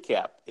 Sticky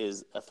recap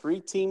is a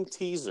 3-team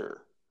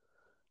teaser.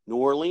 New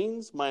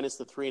Orleans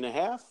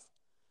 -3.5.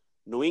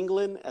 New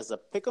England as a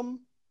pick'em.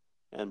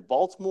 And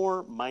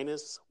Baltimore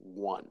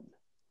 -1.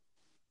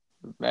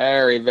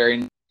 Very, very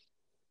nice.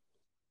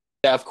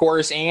 Yeah, of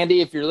course, Andy,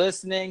 if you're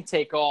listening,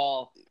 take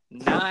all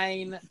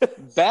 9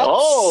 bets.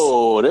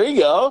 Oh, there you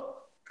go.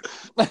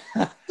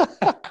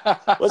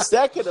 What's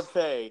that going to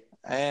pay?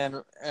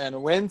 And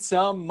win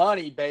some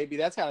money, baby.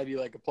 That's got to be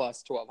like a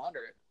plus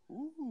 1,200.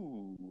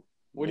 Ooh.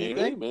 What do you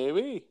think?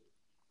 Maybe.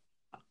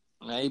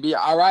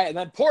 All right. And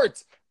then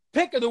Port's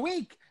pick of the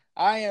week.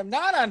 I am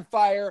not on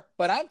fire,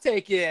 but I'm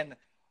taking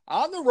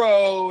on the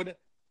road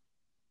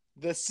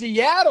the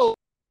Seattle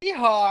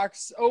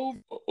Seahawks over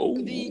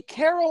the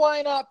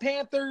Carolina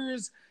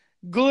Panthers.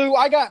 Glue.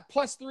 I got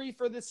 +3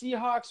 for the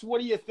Seahawks.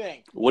 What do you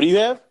think? What do you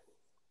have?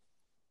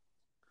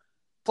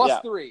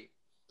 +3.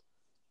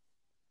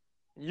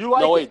 You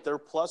like it? They're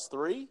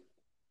 +3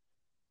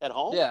 at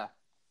home? Yeah.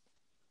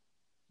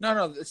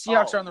 No, the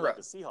Seahawks are on the road.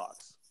 The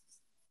Seahawks.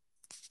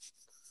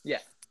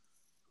 Yeah.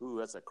 Ooh,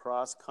 that's a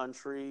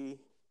cross-country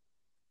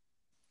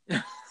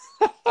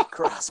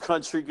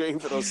game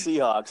for those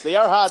Seahawks. They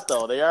are hot,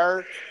 though.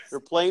 They're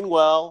playing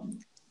well.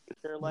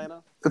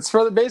 Carolina. It's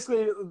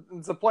basically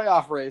it's a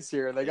playoff race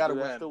here. They got to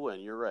win. Have to win.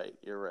 You're right.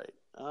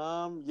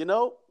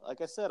 Like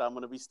I said, I'm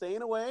going to be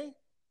staying away.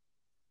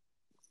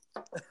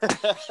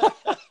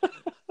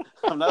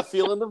 I'm not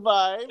feeling the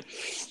vibe.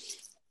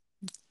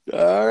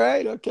 All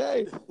right.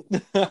 Okay.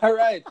 All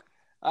right.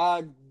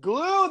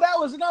 Glue. That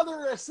was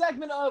another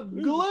segment of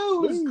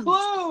Glue's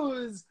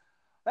Clues.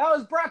 That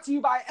was brought to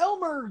you by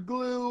Elmer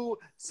Glue.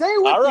 Say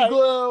with the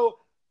glue.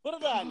 Put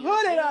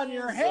it on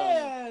your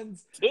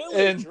hands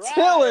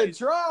until it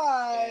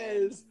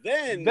dries.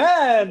 Then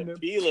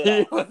peel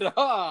it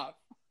off.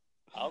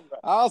 Right.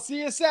 I'll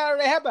see you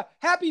Saturday.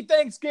 Happy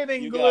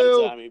Thanksgiving, you Glue.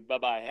 Got it, Tommy.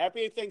 Bye-bye.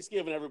 Happy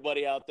Thanksgiving,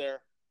 everybody out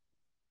there.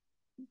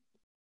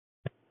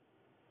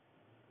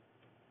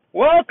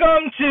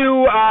 Welcome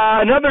to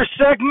another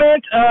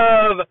segment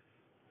of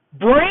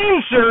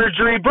Brain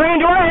Surgery. Brain,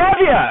 do I have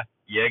you?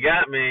 You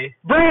got me.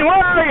 Brain,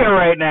 where are you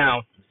right now?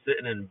 I'm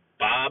sitting in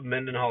Bob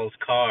Mendenhall's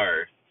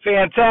car.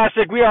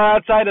 Fantastic. We are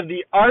outside of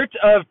the Art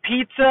of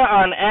Pizza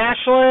on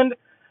Ashland.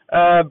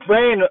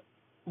 Brain,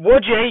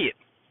 what'd you eat?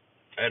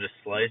 I had a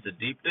slice of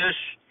deep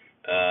dish,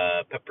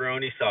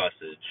 pepperoni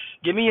sausage.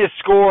 Give me a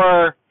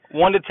score,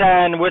 1 to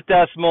 10, with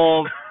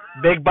decimals,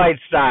 big bite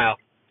style.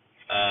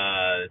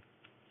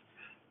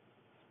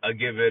 I'll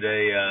give it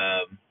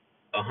a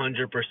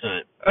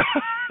 100%.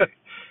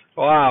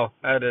 Wow,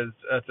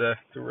 that's a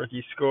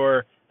rookie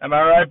score. Am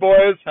I right,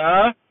 boys?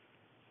 Huh?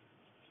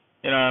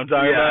 You know what I'm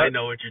talking about? Yeah, I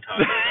know what you're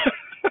talking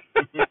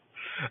about.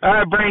 All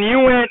right, Brain, you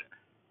went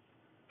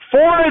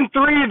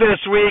 4-3 this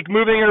week,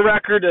 moving your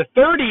record to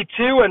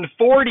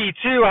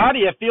 32-42. How do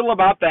you feel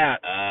about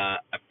that?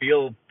 I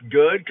feel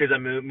good because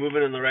I'm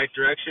moving in the right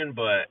direction,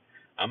 but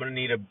I'm going to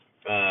need to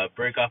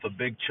break off a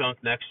big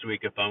chunk next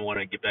week if I want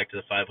to get back to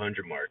the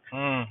 500 mark.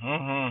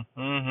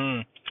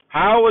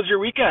 How was your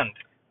weekend?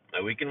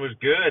 My weekend was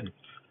good.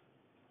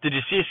 Did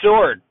you see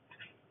Sword?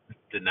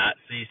 Did not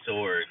see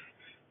Sword.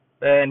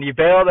 And you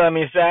bailed on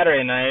me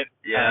Saturday night.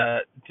 Yeah.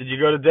 Did you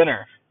go to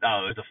dinner?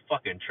 No, it was a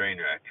fucking train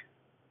wreck.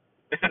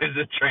 It was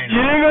a train wreck.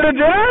 You didn't go to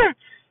dinner?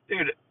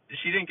 Dude,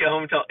 She didn't get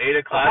home until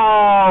 8 o'clock.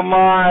 Oh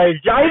my!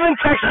 I even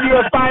texted you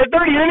at 5:30.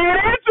 You didn't even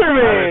answer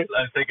me.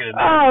 I was thinking of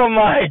that. Oh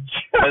my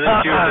God! And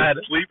then she was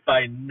asleep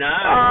by 9.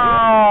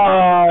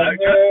 Oh I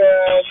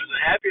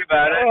wasn't happy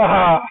about it.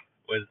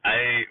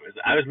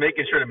 I was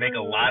making sure to make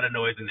a lot of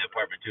noise in the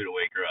apartment too to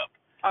wake her up.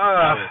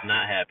 I was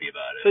not happy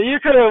about it. So you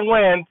could have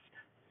went.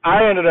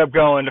 I ended up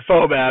going to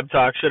Fobab,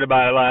 talk shit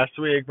about it last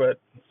week,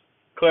 but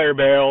Claire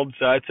bailed,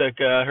 so I took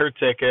her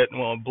ticket.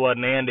 Well, Blood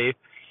and Andy.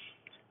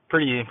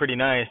 Pretty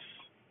nice.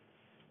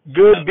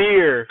 Good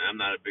beer. I'm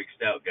not a big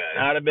stout guy.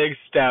 Not a big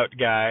stout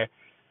guy.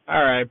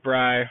 All right,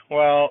 Bri.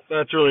 Well,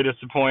 that's really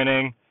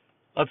disappointing.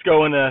 Let's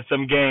go into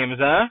some games,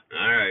 huh?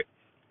 All right.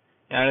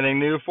 Anything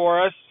new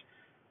for us?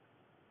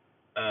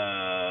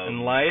 In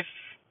life?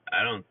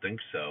 I don't think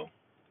so.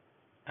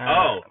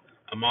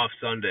 I'm off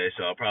Sunday,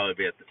 so I'll probably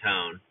be at the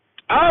town.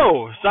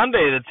 Oh,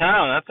 Sunday, the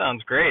town. That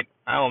sounds great.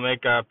 I will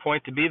make a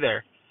point to be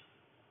there.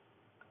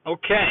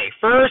 Okay,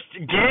 first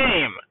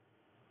game.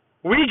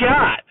 We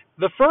got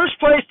the first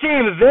place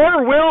team,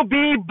 There Will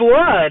Be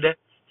Blood,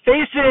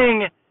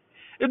 facing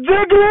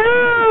the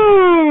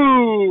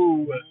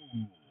Glue. Ooh.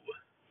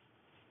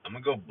 I'm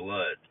going to go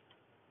Blood.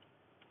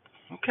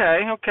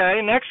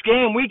 Okay. Next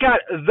game, we got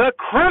the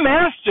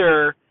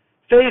Cremaster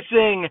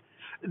facing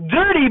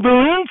Dirty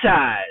Balloon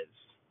Ties.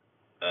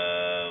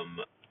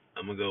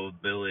 I'm going to go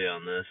with Billy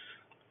on this.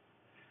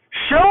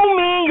 Show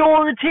Me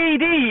Your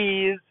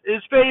TDs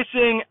is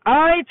facing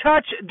I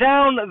Touch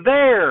Down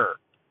There.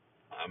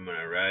 I'm going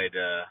to ride,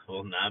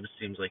 Knobs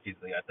seems like he's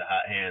got the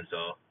hot hand,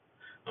 so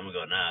I'm going to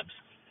go Knobs.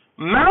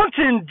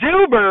 Mountain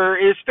Duber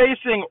is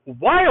facing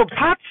Wild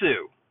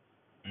Patsu.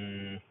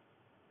 I'm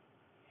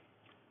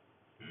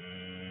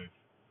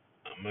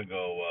going to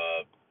go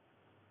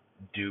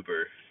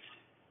Duber.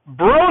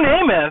 Bro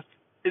Namath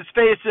is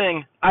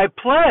facing I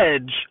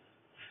Pledge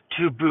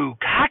to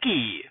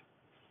Bukakee.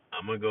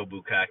 I'm going to go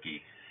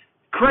Bukakee.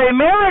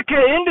 Kramerica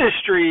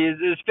Industries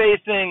is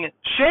facing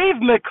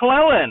Shave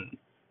McClellan.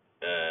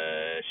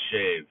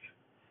 Shave.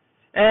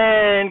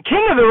 And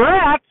King of the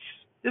Rats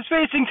is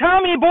facing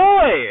Tommy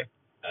Boy.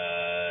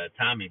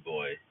 Tommy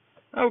Boy.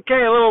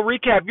 Okay, a little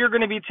recap. You're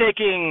going to be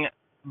taking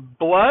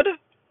Blood.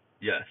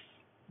 Yes.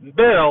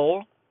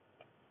 Bill.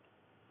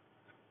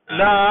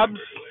 Knobs.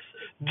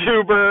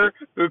 Duber.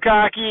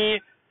 Bukakee.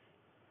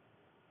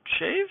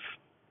 Shave?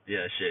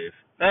 Yeah, Shave.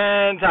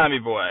 And Tommy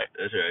Boy.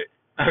 That's right.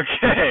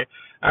 Okay.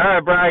 All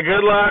right, Brian,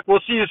 good luck.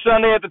 We'll see you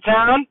Sunday at the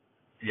town.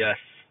 Yes.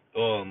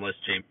 Well, unless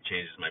James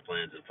changes my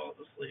plans and falls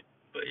asleep.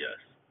 But yes.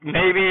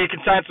 Maybe you can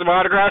sign some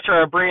autographs for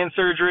our brain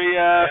surgery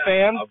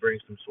fans. I'll bring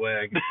some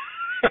swag.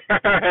 All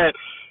right.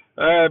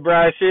 All right,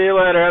 Brian. See you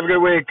later. Have a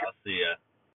good week.